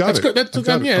well, I've got it. That's good.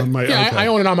 On my iPad. I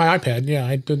own it on my iPad. Yeah,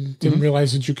 I didn't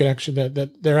realize that you could actually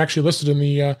that they're actually listed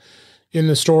in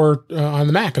the store on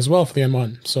the Mac as well for the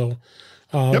M1. So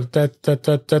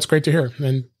that's great to hear.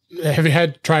 And have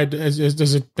you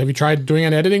tried doing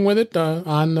an editing with it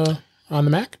on the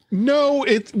Mac? No,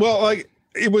 it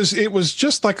was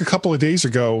just like a couple of days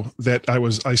ago that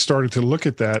I started to look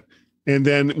at that. And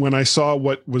then when I saw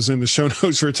what was in the show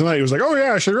notes for tonight, it was like, oh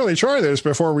yeah, I should really try this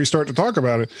before we start to talk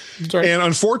about it. Right. And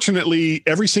unfortunately,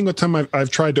 every single time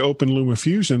I've tried to open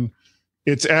LumaFusion,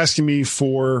 it's asking me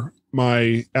for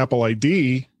my Apple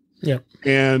ID. Yeah.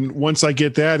 And once I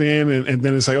get that in, and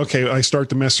then it's like, okay, I start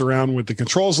to mess around with the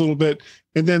controls a little bit,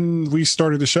 and then we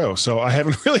started the show. So I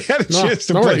haven't really had a chance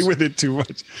to play with it too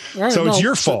much. Right, so it's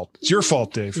your fault. It's your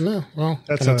fault, Dave. No, well,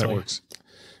 that's how that works.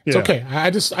 It's okay.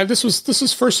 This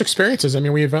is first experiences. I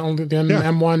mean, the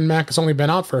M1 Mac has only been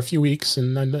out for a few weeks,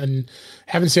 and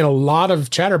haven't seen a lot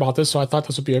of chatter about this. So I thought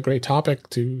this would be a great topic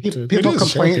to people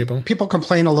complain. People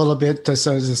complain a little bit that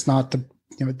says it's not the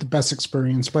best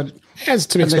experience, but as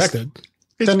to be expected.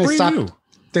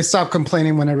 They stopped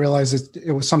complaining when I realized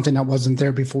it was something that wasn't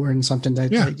there before and something that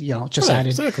just added.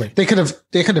 Exactly. They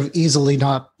could have easily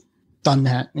not done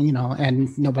that,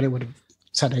 and nobody would have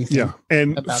said anything. Yeah,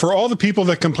 and for all the people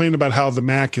that complain about how the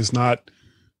Mac is not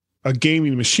a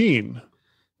gaming machine,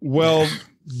 well,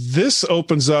 this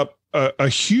opens up a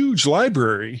huge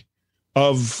library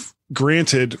of,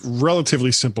 granted,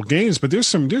 relatively simple games, but there's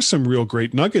some real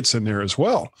great nuggets in there as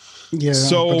well. Yeah,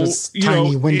 so but it's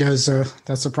tiny windows,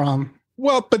 that's a problem.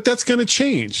 Well, but that's going to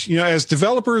change. As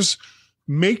developers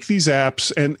make these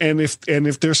apps, and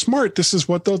if they're smart, this is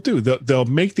what they'll do. They'll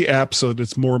make the app so that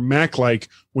it's more Mac-like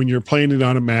when you're playing it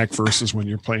on a Mac versus when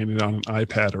you're playing it on an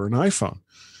iPad or an iPhone.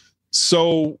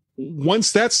 So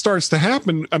once that starts to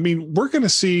happen, I mean, we're going to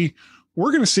see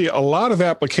a lot of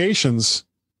applications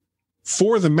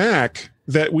for the Mac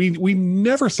that we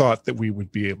never thought that we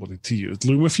would be able to use.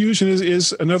 LumaFusion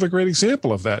is another great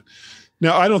example of that.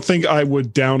 Now, I don't think I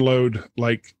would download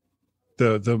like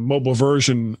the mobile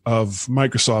version of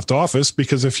Microsoft Office,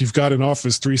 because if you've got an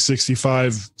Office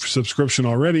 365 subscription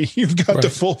already, you've got the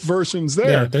full versions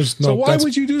there. Yeah, so why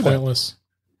would you do pointless.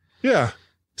 That? Yeah.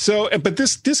 So, but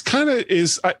this kind of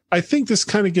is, I think this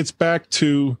kind of gets back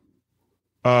to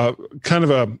kind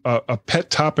of a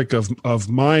pet topic of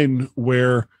mine,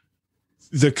 where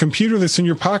the computer that's in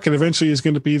your pocket eventually is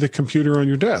going to be the computer on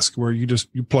your desk, where you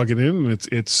plug it in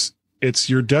and it's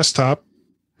your desktop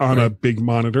on a big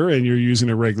monitor, and you're using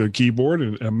a regular keyboard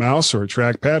and a mouse or a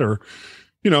trackpad, or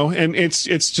and it's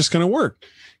just going to work.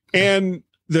 And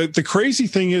the crazy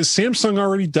thing is Samsung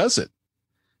already does it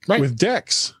with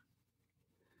DeX.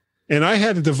 And I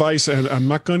had a device, and I'm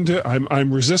not going to.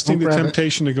 I'm resisting the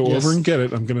temptation to go over and get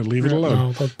it. I'm going to leave it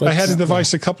alone. No, I had a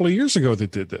device a couple of years ago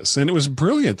that did this, and it was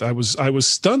brilliant. I was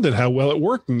stunned at how well it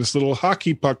worked in this little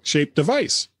hockey puck shaped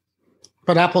device.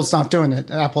 But Apple's not doing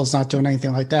it. Apple's not doing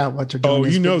anything like that. What they're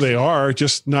doing? Oh, they are,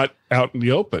 just not out in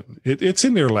the open. It's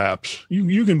in their labs.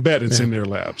 You can bet it's in their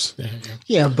labs.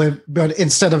 Yeah, but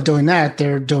instead of doing that,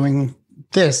 they're doing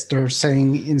this. They're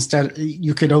saying instead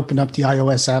you could open up the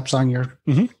iOS apps on your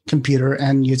computer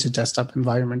and use a desktop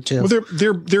environment too. Well,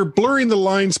 they're blurring the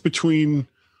lines between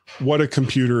what a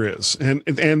computer is and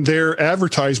their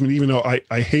advertisement. Even though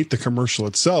I hate the commercial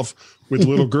itself, with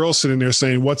little girls sitting there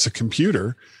saying, "What's a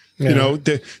computer?" Yeah.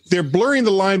 They're blurring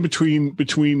the line between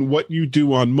what you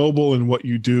do on mobile and what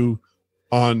you do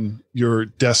on your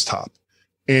desktop,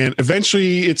 and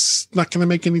eventually it's not going to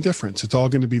make any difference. It's all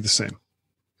going to be the same.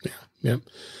 Yeah.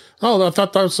 Oh, I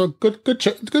thought that was a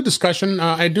good discussion.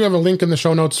 I do have a link in the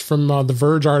show notes from the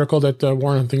Verge article that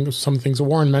some things that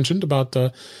Warren mentioned about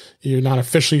you're not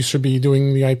officially should be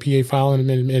doing the IPA file and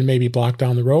maybe block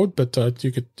down the road, but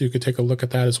you could take a look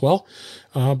at that as well.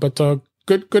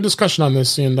 Good discussion on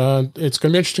this, and it's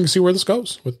going to be interesting to see where this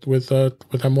goes with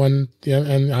M1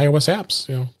 and iOS apps,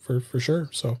 for sure.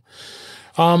 So.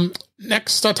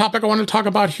 Next topic I want to talk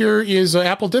about here is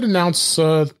Apple did announce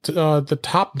the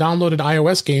top downloaded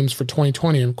iOS games for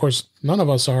 2020. And of course, none of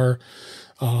us are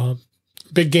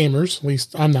big gamers. At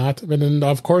least I'm not. And then,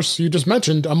 of course, you just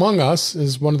mentioned Among Us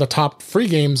is one of the top free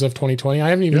games of 2020. I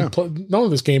haven't even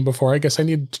known this game before. I guess I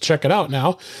need to check it out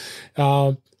now.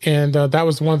 And that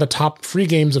was one of the top free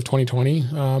games of 2020,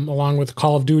 along with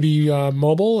Call of Duty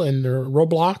Mobile and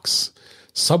Roblox.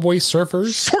 Subway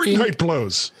Surfers. Fortnite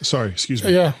blows. Sorry, excuse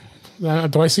me. Yeah.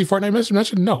 Do I see Fortnite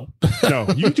mentioned? No. No,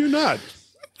 you do not.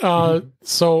 And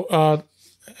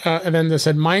then they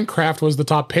said Minecraft was the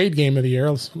top paid game of the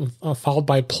year, followed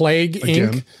by Plague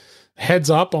Inc. Heads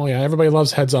Up. Oh, yeah. Everybody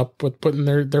loves Heads Up with putting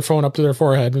their phone up to their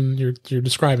forehead and you're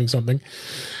describing something.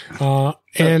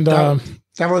 That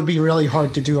would be really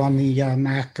hard to do on the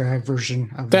Mac version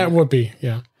of that. Would be,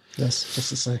 yeah. Yes, just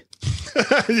to say.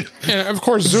 And of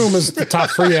course, Zoom is the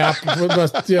top free app.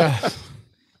 Yeah.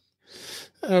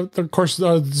 Of course,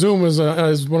 Zoom is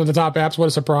one of the top apps. What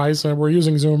a surprise! We're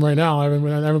using Zoom right now.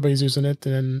 Everybody's using it.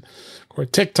 And of course,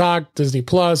 TikTok, Disney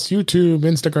Plus, YouTube,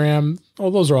 Instagram.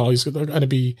 Oh, those are always going to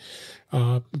be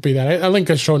that. I link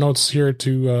the show notes here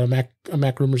to a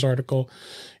Mac Rumors article.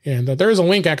 And there is a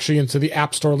link actually into the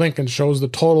App Store link and shows the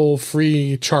total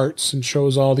free charts and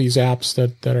shows all these apps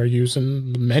that are used.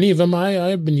 And many of them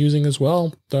I've been using as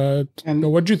well.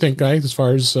 And what do you think, guys, as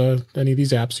far as any of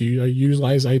these apps you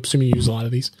utilize? I assume you use a lot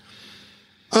of these.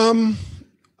 I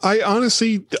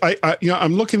honestly,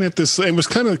 I'm looking at this. It was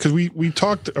kind of because we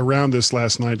talked around this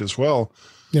last night as well.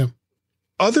 Yeah.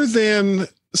 Other than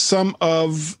some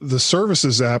of the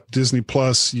services app, Disney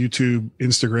Plus, YouTube,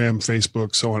 Instagram,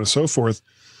 Facebook, so on and so forth,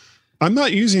 I'm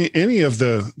not using any of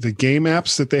the game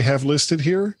apps that they have listed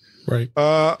here. Right.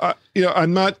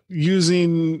 I'm not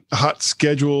using Hot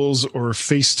Schedules or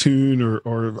Facetune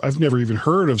or I've never even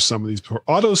heard of some of these before.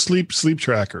 Auto Sleep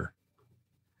Tracker.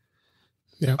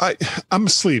 Yeah. I'm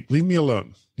asleep. Leave me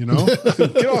alone.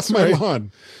 Get off my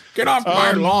lawn. Get off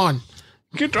my lawn.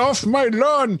 Get off my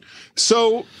lawn.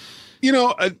 So,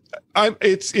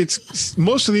 it's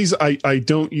most of these I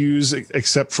don't use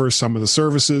except for some of the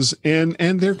services, and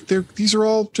these are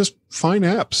all just fine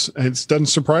apps, and it doesn't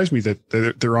surprise me that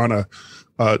they're on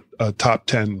a top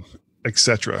 10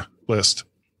 etc. list.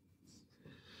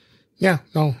 Yeah,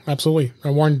 no, absolutely.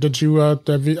 Warren, did you have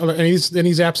any of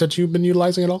these apps that you've been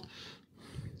utilizing at all?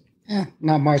 Yeah,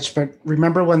 not much, but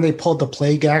remember when they pulled the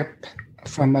Plague app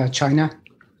from China?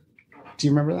 Do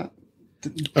you remember that?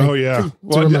 Oh yeah.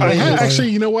 Well, I have, actually,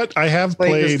 you know what? I have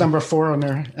Plague played is number 4 on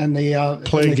there, and they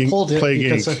pulled it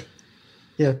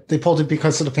they pulled it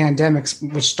because of the pandemic,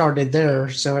 which started there.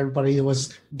 So everybody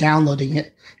was downloading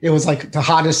it. It was like the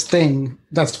hottest thing.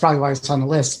 That's probably why it's on the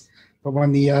list. But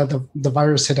when the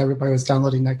virus hit, everybody was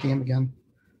downloading that game again.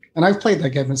 And I've played that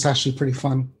game. It's actually pretty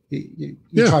fun. You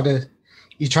try to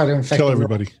infect kill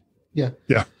everybody. Yeah.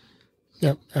 Yeah.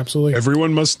 Yeah. Absolutely.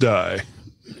 Everyone must die.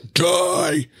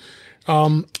 Die.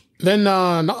 Then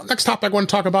next topic I want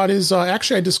to talk about is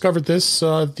actually I discovered this.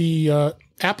 The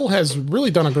Apple has really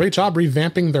done a great job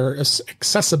revamping their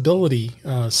accessibility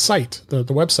site, the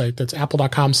website. That's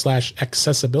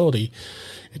apple.com/accessibility.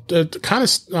 Kind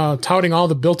of touting all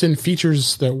the built-in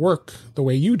features that work the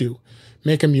way you do.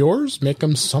 Make them yours. Make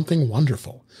them something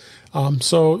wonderful.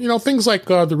 So, things like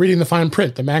the reading the fine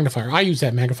print, the magnifier. I use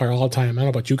that magnifier all the time. I don't know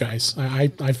about you guys. I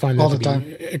find that to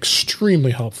be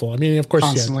extremely helpful. I mean, of course,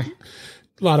 constantly.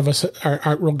 A lot of us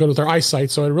aren't real good with our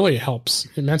eyesight, so it really helps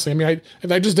immensely. I mean,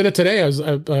 I just did it today. There was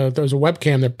a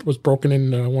webcam that was broken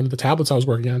in one of the tablets I was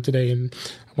working on today, and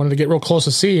I wanted to get real close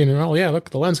to see. And look,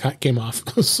 the lens came off.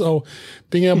 So,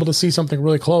 being able to see something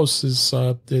really close is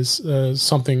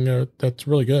something that's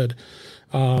really good.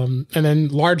 And then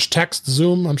large text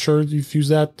zoom. I'm sure you've used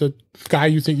that. The guy,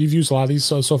 you think you've used a lot of these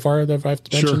so far that I've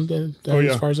mentioned.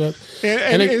 As far as that,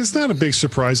 and it's not a big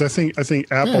surprise. I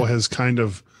think Apple has kind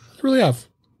of really have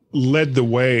led the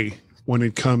way when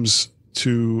it comes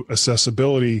to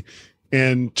accessibility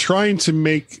and trying to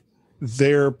make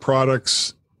their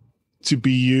products to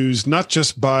be used not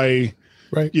just by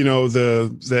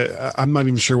the I'm not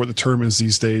even sure what the term is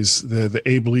these days, the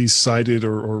ably sighted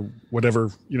or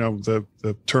whatever the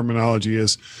terminology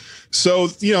is. So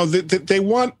they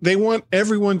want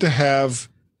everyone to have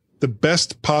the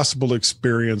best possible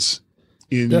experience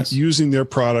in using their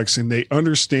products, and they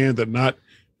understand that not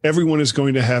everyone is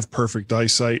going to have perfect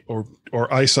eyesight or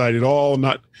eyesight at all.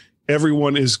 Not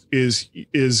everyone is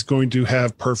going to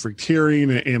have perfect hearing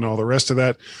and all the rest of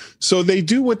that. So they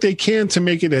do what they can to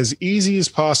make it as easy as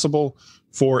possible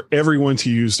for everyone to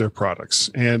use their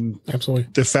products. And absolutely,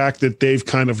 the fact that they've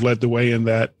kind of led the way in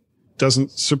that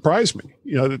doesn't surprise me.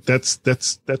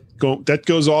 That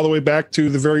goes all the way back to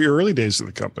the very early days of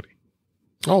the company.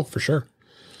 Oh, for sure.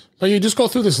 But you just go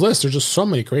through this list. There's just so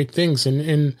many great things,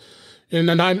 and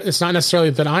it's not necessarily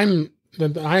that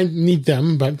I need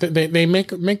them, but they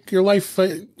make your life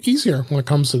easier when it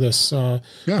comes to this.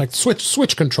 Like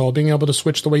switch control, being able to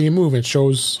switch the way you move. It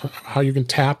shows how you can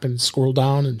tap and scroll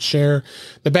down and share.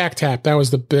 The back tap, that was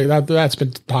that's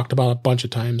been talked about a bunch of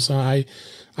times. I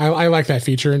like that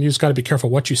feature, and you just got to be careful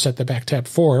what you set the back tap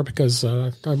for, because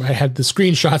I had the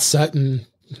screenshot set and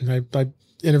I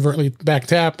inadvertently back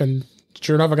tap, and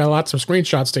sure enough, I got lots of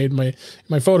screenshots saved in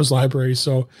my photos library.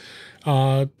 So.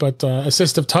 But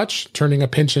assistive touch, turning a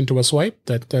pinch into a swipe,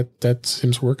 that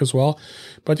seems to work as well.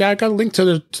 But yeah, I got a link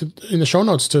in the show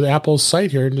notes to the Apple's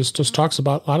site here, and just talks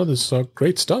about a lot of this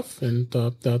great stuff. And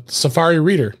the Safari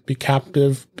Reader, be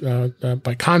captive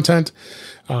by content,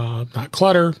 not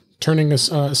clutter. Turning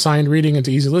assigned reading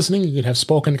into easy listening. You can have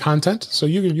spoken content, so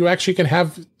you actually can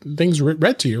have things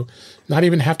read to you, not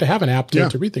even have to have an app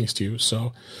to read things to you.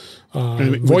 So.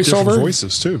 And voiceover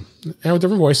voices too, and with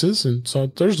different voices, and so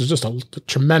there's just a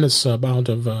tremendous amount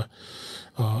of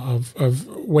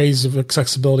ways of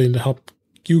accessibility and to help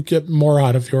you get more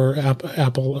out of your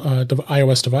Apple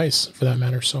iOS device, for that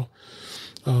matter. So,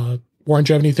 Warren,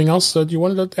 do you have anything else that you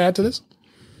wanted to add to this?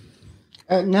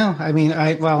 No, I mean,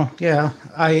 I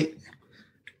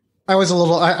was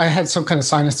I had some kind of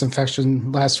sinus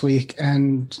infection last week,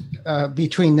 and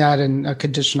between that and a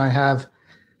condition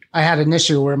I had an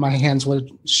issue where my hands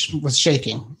was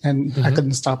shaking, and I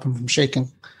couldn't stop them from shaking.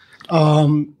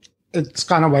 It's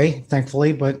gone away,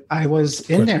 thankfully, but I was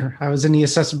in there. I was in the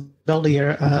accessibility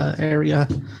area,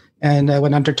 and I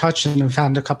went under touch and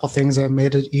found a couple things that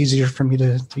made it easier for me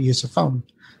to use the phone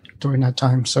during that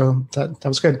time. So that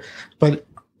was good. But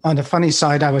on the funny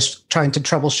side, I was trying to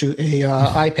troubleshoot a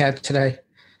iPad today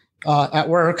at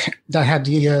work that had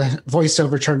the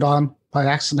voiceover turned on by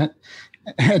accident.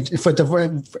 And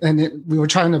we were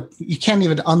trying to. You can't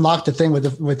even unlock the thing with the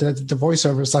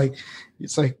voiceover.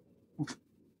 It's like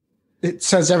it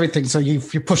says everything. So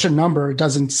if you push a number, it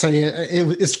doesn't say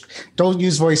it. It's don't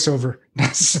use voiceover.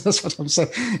 That's what I'm saying.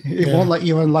 It won't let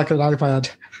you unlock an iPad.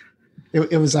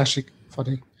 It was actually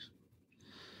funny.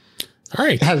 All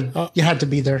right, you had to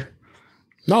be there.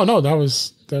 No, that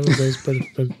was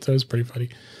pretty funny.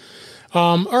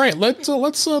 All right, let's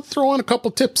throw on a couple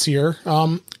tips here.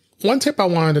 One tip I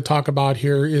wanted to talk about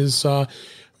here is,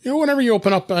 whenever you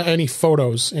open up any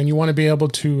photos and you want to be able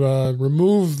to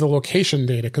remove the location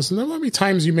data, because there might be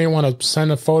times you may want to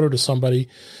send a photo to somebody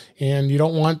and you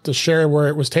don't want to share where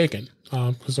it was taken,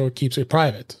 so it keeps it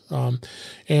private.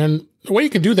 And the way you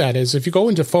can do that is if you go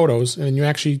into photos and you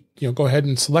actually go ahead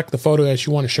and select the photo that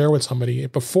you want to share with somebody,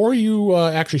 before you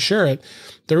actually share it,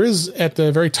 there is at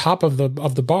the very top of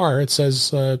the bar, it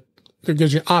says it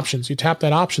gives you options. You tap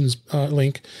that options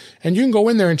link, and you can go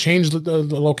in there and change the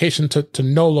location to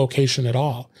no location at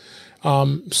all.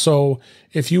 So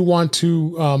if you want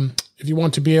to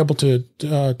be able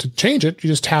to change it, you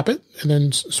just tap it and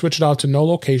then switch it out to no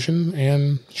location,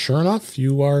 and sure enough,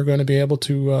 you are going to be able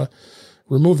to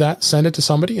remove that, send it to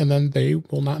somebody, and then they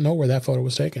will not know where that photo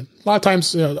was taken. A lot of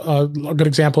times, a good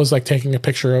example is like taking a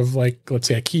picture of, like, let's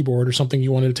say a keyboard or something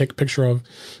you wanted to take a picture of.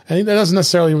 I think that doesn't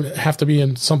necessarily have to be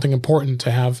in something important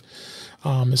to have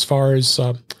as far as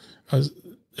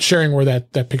sharing where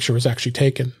that picture was actually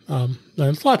taken. And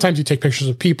a lot of times you take pictures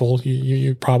of people,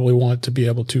 you probably want to be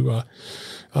able to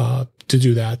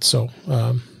do that. So,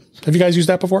 have you guys used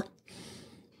that before?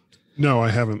 No, I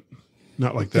haven't.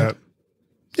 Not like that.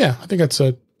 Yeah, I think it's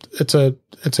a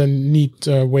neat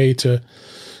way to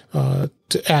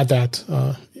add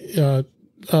that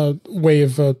way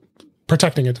of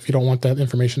protecting it if you don't want that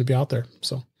information to be out there.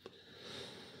 So,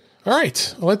 all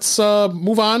right, let's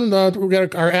move on. We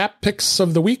got our app picks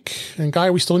of the week, and Guy,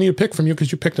 we still need a pick from you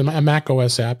because you picked a Mac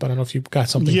OS app. I don't know if you've got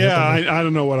something. Yeah, I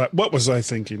don't know what was I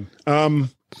thinking. I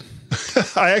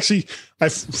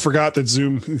forgot that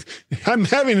Zoom. I'm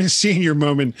having a senior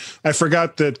moment. I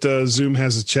forgot that Zoom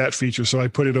has a chat feature, so I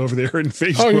put it over there in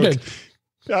Facebook. Oh, you did.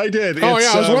 I did. Oh,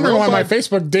 yeah. I was wondering why my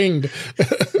Facebook dinged.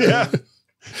 Yeah.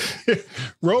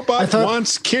 Robot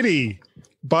Wants Kitty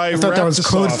by I thought that was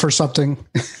code for something.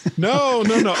 No.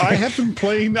 I have been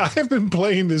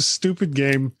playing this stupid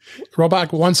game.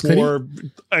 Robot Wants Kitty for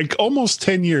like almost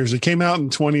 10 years. It came out in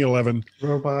 2011.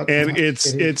 And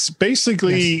it's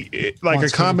basically like a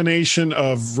combination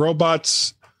of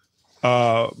robots,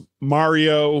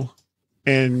 Mario,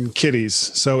 and kitties.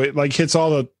 So it like hits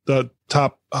all the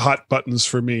top hot buttons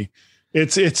for me.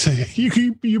 It's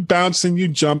you bounce and you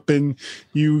jump and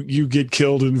you get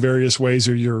killed in various ways,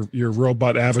 or your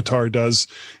robot avatar does,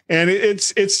 and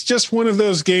it's just one of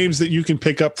those games that you can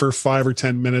pick up for 5 or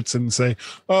 10 minutes and say,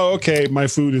 oh, okay, my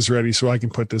food is ready, so I can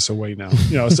put this away now.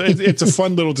 So it's a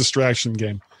fun little distraction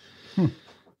game.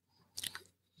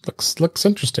 Looks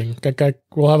interesting.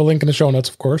 We'll have a link in the show notes,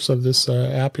 of course, of this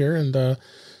app here, and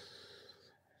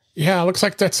yeah, it looks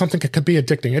like that's something that could be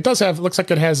addicting. Looks like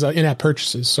it has in-app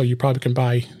purchases, so you probably can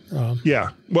buy. Yeah,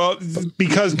 well,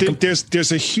 because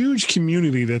there's a huge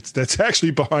community that's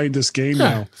actually behind this game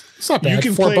now. It's not bad.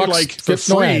 You can $4 play like for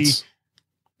free. No ads.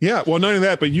 Yeah, well, none of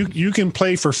that, but you can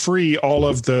play for free all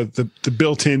of the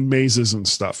built-in mazes and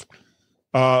stuff.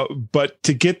 But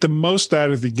to get the most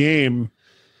out of the game,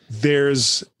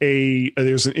 there's an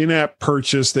in-app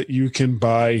purchase that you can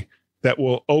buy that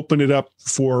will open it up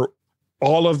for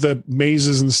all of the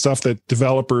mazes and stuff that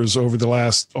developers over the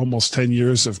last almost 10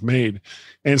 years have made.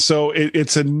 And so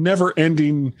it's a never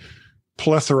ending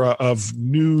plethora of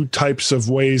new types of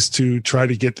ways to try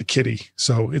to get the kitty.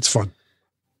 So it's fun.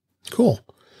 Cool.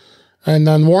 And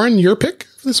then Warren, your pick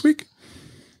this week?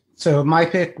 So my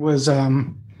pick was,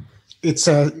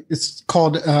 it's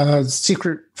called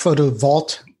Secret Photo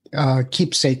Vault,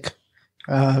 Keepsake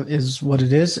is what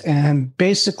it is. And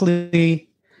basically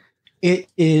it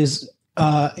is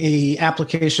a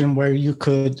application where you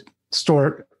could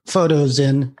store photos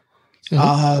in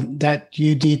that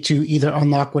you need to either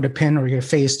unlock with a pin or your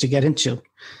face to get into.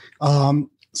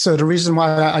 So the reason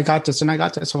why I got this, and I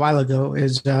got this a while ago,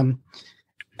 is at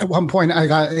one point I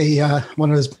got one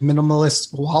of those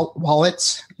minimalist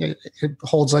wallets. It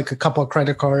holds like a couple of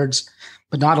credit cards,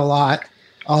 but not a lot,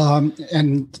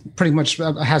 and pretty much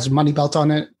has a money belt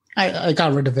on it. I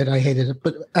got rid of it. I hated it,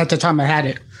 but at the time I had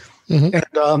it.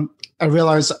 And I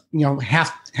realized,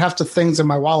 half the things in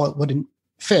my wallet wouldn't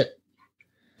fit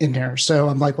in there. So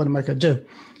I'm like, what am I going to do?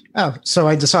 Oh, so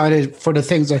I decided for the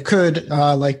things I could,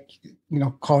 like,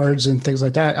 cards and things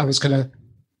like that, I was going to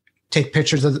take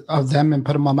pictures of them and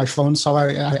put them on my phone. So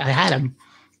I had them,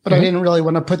 but I didn't really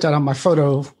want to put that on my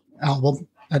photo album.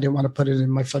 I didn't want to put it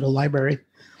in my photo library.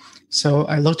 So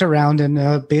I looked around,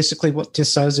 and basically what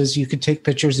this does is you can take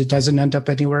pictures. It doesn't end up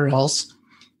anywhere else.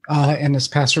 And it's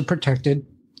password protected,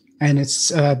 and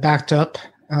it's backed up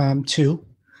too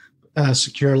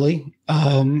securely,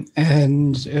 and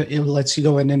it lets you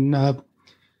go in and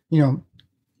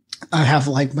I have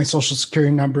like my social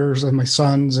security numbers and my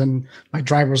son's and my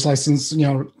driver's license,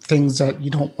 things that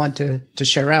you don't want to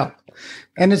share out.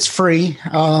 And it's free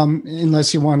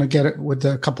unless you want to get it with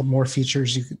a couple more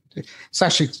features. It's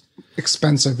actually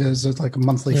expensive. It's like a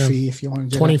monthly fee if you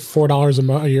want to do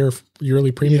 $24 a year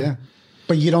yearly premium. Yeah.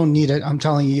 But you don't need it. I'm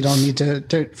telling you, you don't need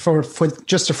to for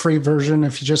just a free version.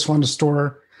 If you just want to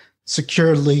store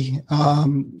securely,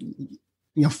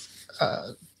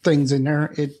 things in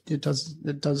there, it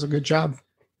does a good job.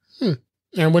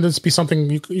 And would this be something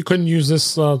you couldn't use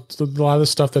this? A lot of the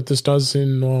stuff that this does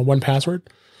in 1Password.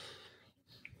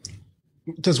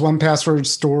 Does 1Password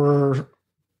store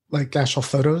like actual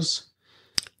photos?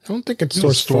 I don't think it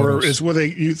stores photos. Is where they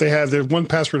have their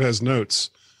 1Password has notes.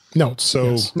 Notes.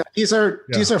 So yes. No, these are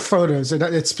photos.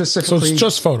 It's specifically. So it's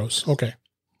just photos. Okay.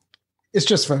 It's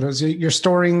just photos. You're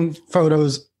storing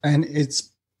photos, and it's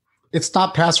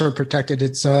not password protected.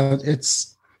 It's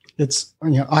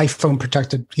iPhone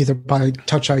protected either by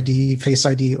Touch ID, Face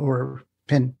ID, or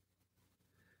PIN.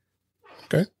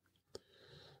 Okay.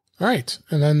 All right.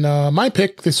 And then my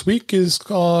pick this week is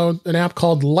an app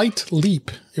called Light Leap.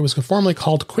 It was formerly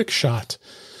called Quick Shot.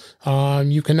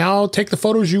 You can now take the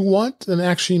photos you want and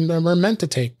actually are meant to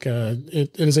take.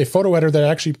 It is a photo editor that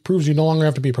actually proves you no longer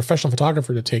have to be a professional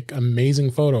photographer to take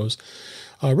amazing photos.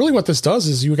 Really what this does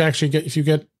is you can actually get, if you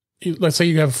get, let's say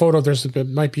you have a photo, it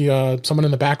might be someone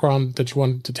in the background that you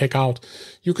want to take out.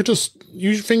 You could just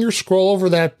use your finger, scroll over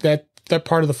that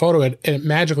part of the photo, and it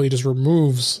magically just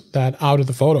removes that out of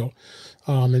the photo.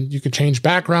 And you can change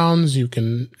backgrounds. You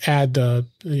can add,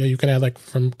 like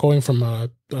going from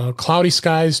cloudy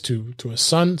skies to a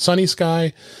sunny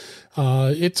sky.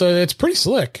 It's pretty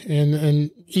slick and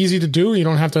easy to do. You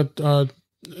don't have to,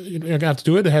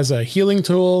 do it. It has a healing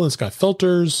tool. It's got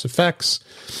filters, effects.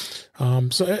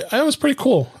 So it was pretty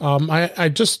cool. I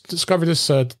just discovered this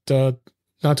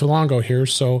not too long ago here.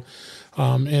 So,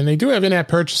 and they do have in-app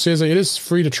purchases. It is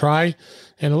free to try,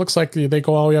 and it looks like they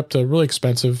go all the way up to really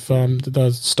expensive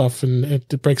stuff, and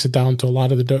it breaks it down to a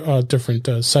lot of the different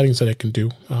settings that it can do.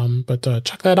 But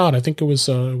check that out. I think it was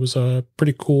a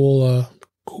pretty cool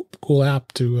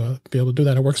app to be able to do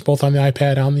that. It works both on the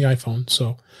iPad and the iPhone.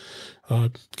 So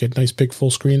get nice big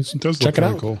full screens. It does check look it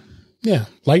out. Cool. Yeah,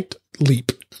 Light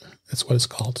Leap. That's what it's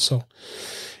called. So,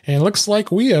 and it looks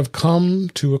like we have come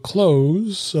to a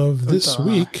close of this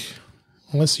week.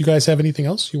 Unless you guys have anything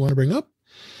else you want to bring up.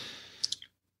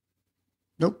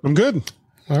 Nope, I'm good.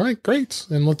 All right, great.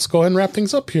 And let's go ahead and wrap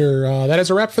things up here. That is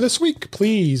a wrap for this week.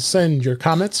 Please send your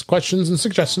comments, questions, and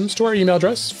suggestions to our email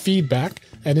address,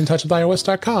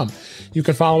 feedback@intouchwithios.com. You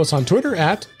can follow us on Twitter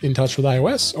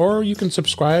 @intouchwithios, or you can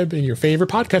subscribe in your favorite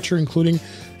podcatcher, including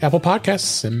Apple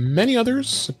Podcasts and many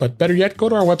others. But better yet, go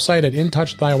to our website at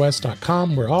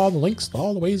intouchwithios.com, where all the links,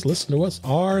 all the ways to listen to us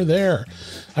are there.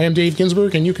 I am Dave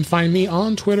Ginsburg, and you can find me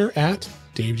on Twitter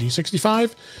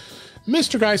 @DaveG65.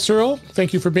 Mr. Guy Serle,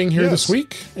 thank you for being here this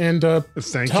week, and tell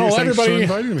everybody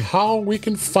how we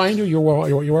can find you. You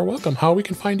are welcome. How we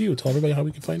can find you. Tell everybody how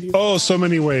we can find you. Oh, so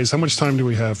many ways. How much time do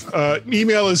we have?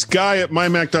 Email is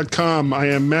guy@mymac.com. I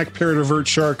am Mac Parrot Avert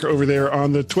Shark over there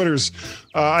on the Twitters.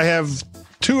 I have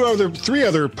three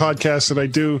other podcasts that I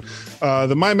do.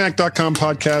 The mymac.com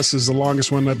podcast is the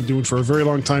longest one I've been doing for a very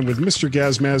long time with Mr.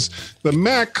 Gazmaz. The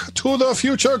Mac to the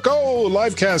Future Go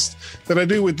livecast that I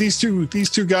do with these two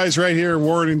guys right here,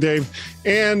 Warren and Dave,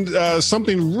 and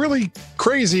something really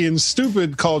crazy and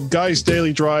stupid called Guy's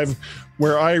Daily Drive,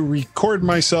 where I record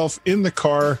myself in the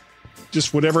car,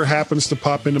 just whatever happens to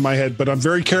pop into my head. But I'm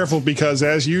very careful because,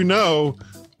 as you know,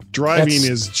 driving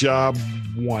is job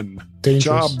one.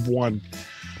 Dangerous. Job one.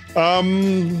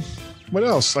 What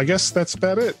else? I guess that's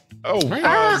about it. Oh,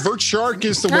 Vert Shark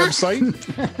is the website.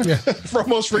 Yeah.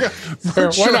 Almost forgot.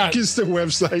 Vert Shark is the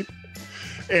website.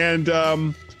 And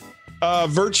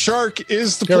Vert Shark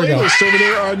is the playlist over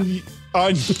there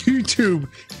on YouTube.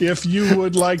 If you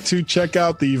would like to check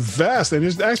out the vast, and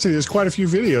there's quite a few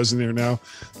videos in there now,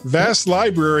 vast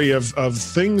library of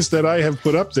things that I have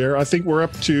put up there. I think we're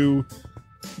up to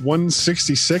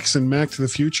 166 in Mac to the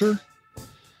Future.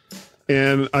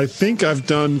 And I think I've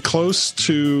done close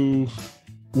to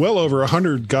well over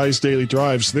 100 Guys Daily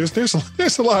Drives.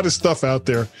 There's a lot of stuff out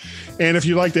there. And if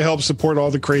you'd like to help support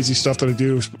all the crazy stuff that I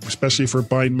do, especially for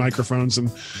buying microphones and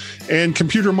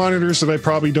computer monitors that I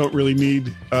probably don't really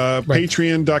need,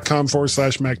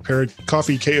 patreon.com/MacParrot,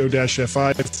 coffee,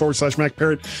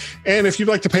 ko-fi/MacParrot. And if you'd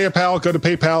like to pay a pal, go to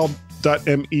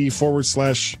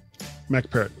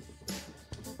paypal.me/MacParrot.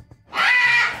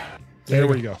 There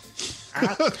we go.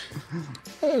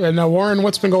 And now, Warren,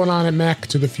 what's been going on at Mac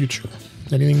to the Future?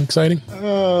 Anything exciting?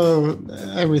 Oh,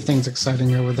 everything's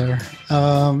exciting over there.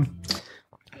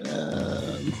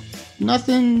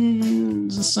 Nothing.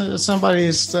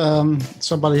 Somebody's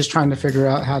trying to figure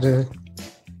out how to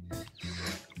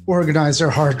organize their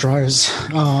hard drives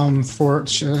for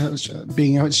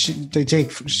being.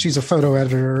 She's a photo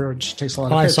editor. She takes a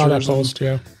lot of pictures. I saw that post.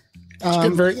 Yeah.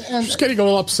 She's getting a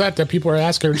little upset that people are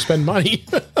asking her to spend money.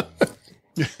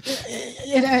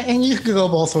 And you could go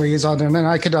both ways on them, and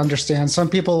I could understand. Some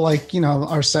people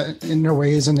are set in their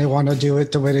ways and they want to do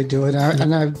it the way they do it.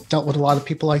 And I've dealt with a lot of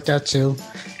people like that too.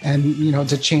 And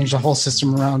to change the whole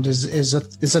system around is a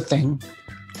thing.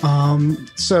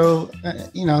 Those are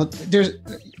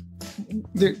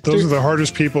the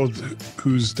hardest people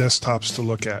whose desktops to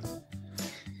look at.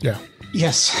 Yeah.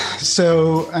 Yes.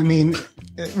 So I mean,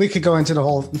 we could go into the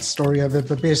whole story of it,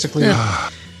 but basically.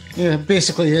 Yeah,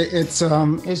 basically, it's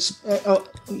we're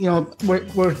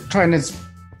trying to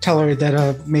tell her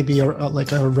that maybe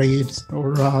like a RAID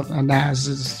or a NAS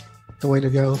is the way to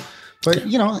go, but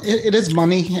it is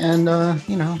money, and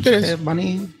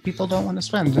money people don't want to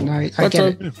spend, and I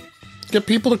get it. get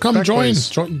people to come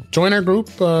join our group.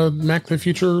 Mac the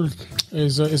Future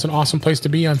is an awesome place to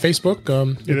be on Facebook.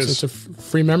 It's a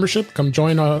free membership. Come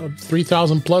join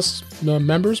 3,000 plus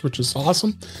members, which is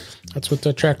awesome. That's what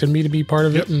attracted me to be part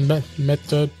of it, and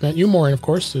met you more, of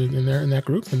course, in that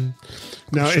group. And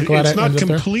now it's not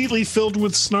completely filled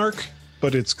with snark,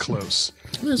 but it's close.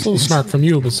 There's a little snark from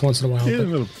you, but once in a while. Yeah, a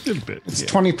little bit. It's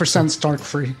 20% snark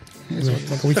free.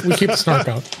 We keep the snark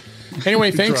out.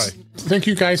 Anyway, thanks. Thank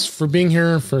you guys for being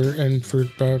here for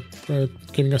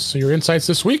giving us your insights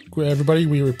this week. Everybody,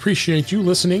 we appreciate you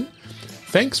listening.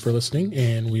 Thanks for listening,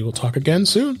 and we will talk again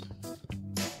soon.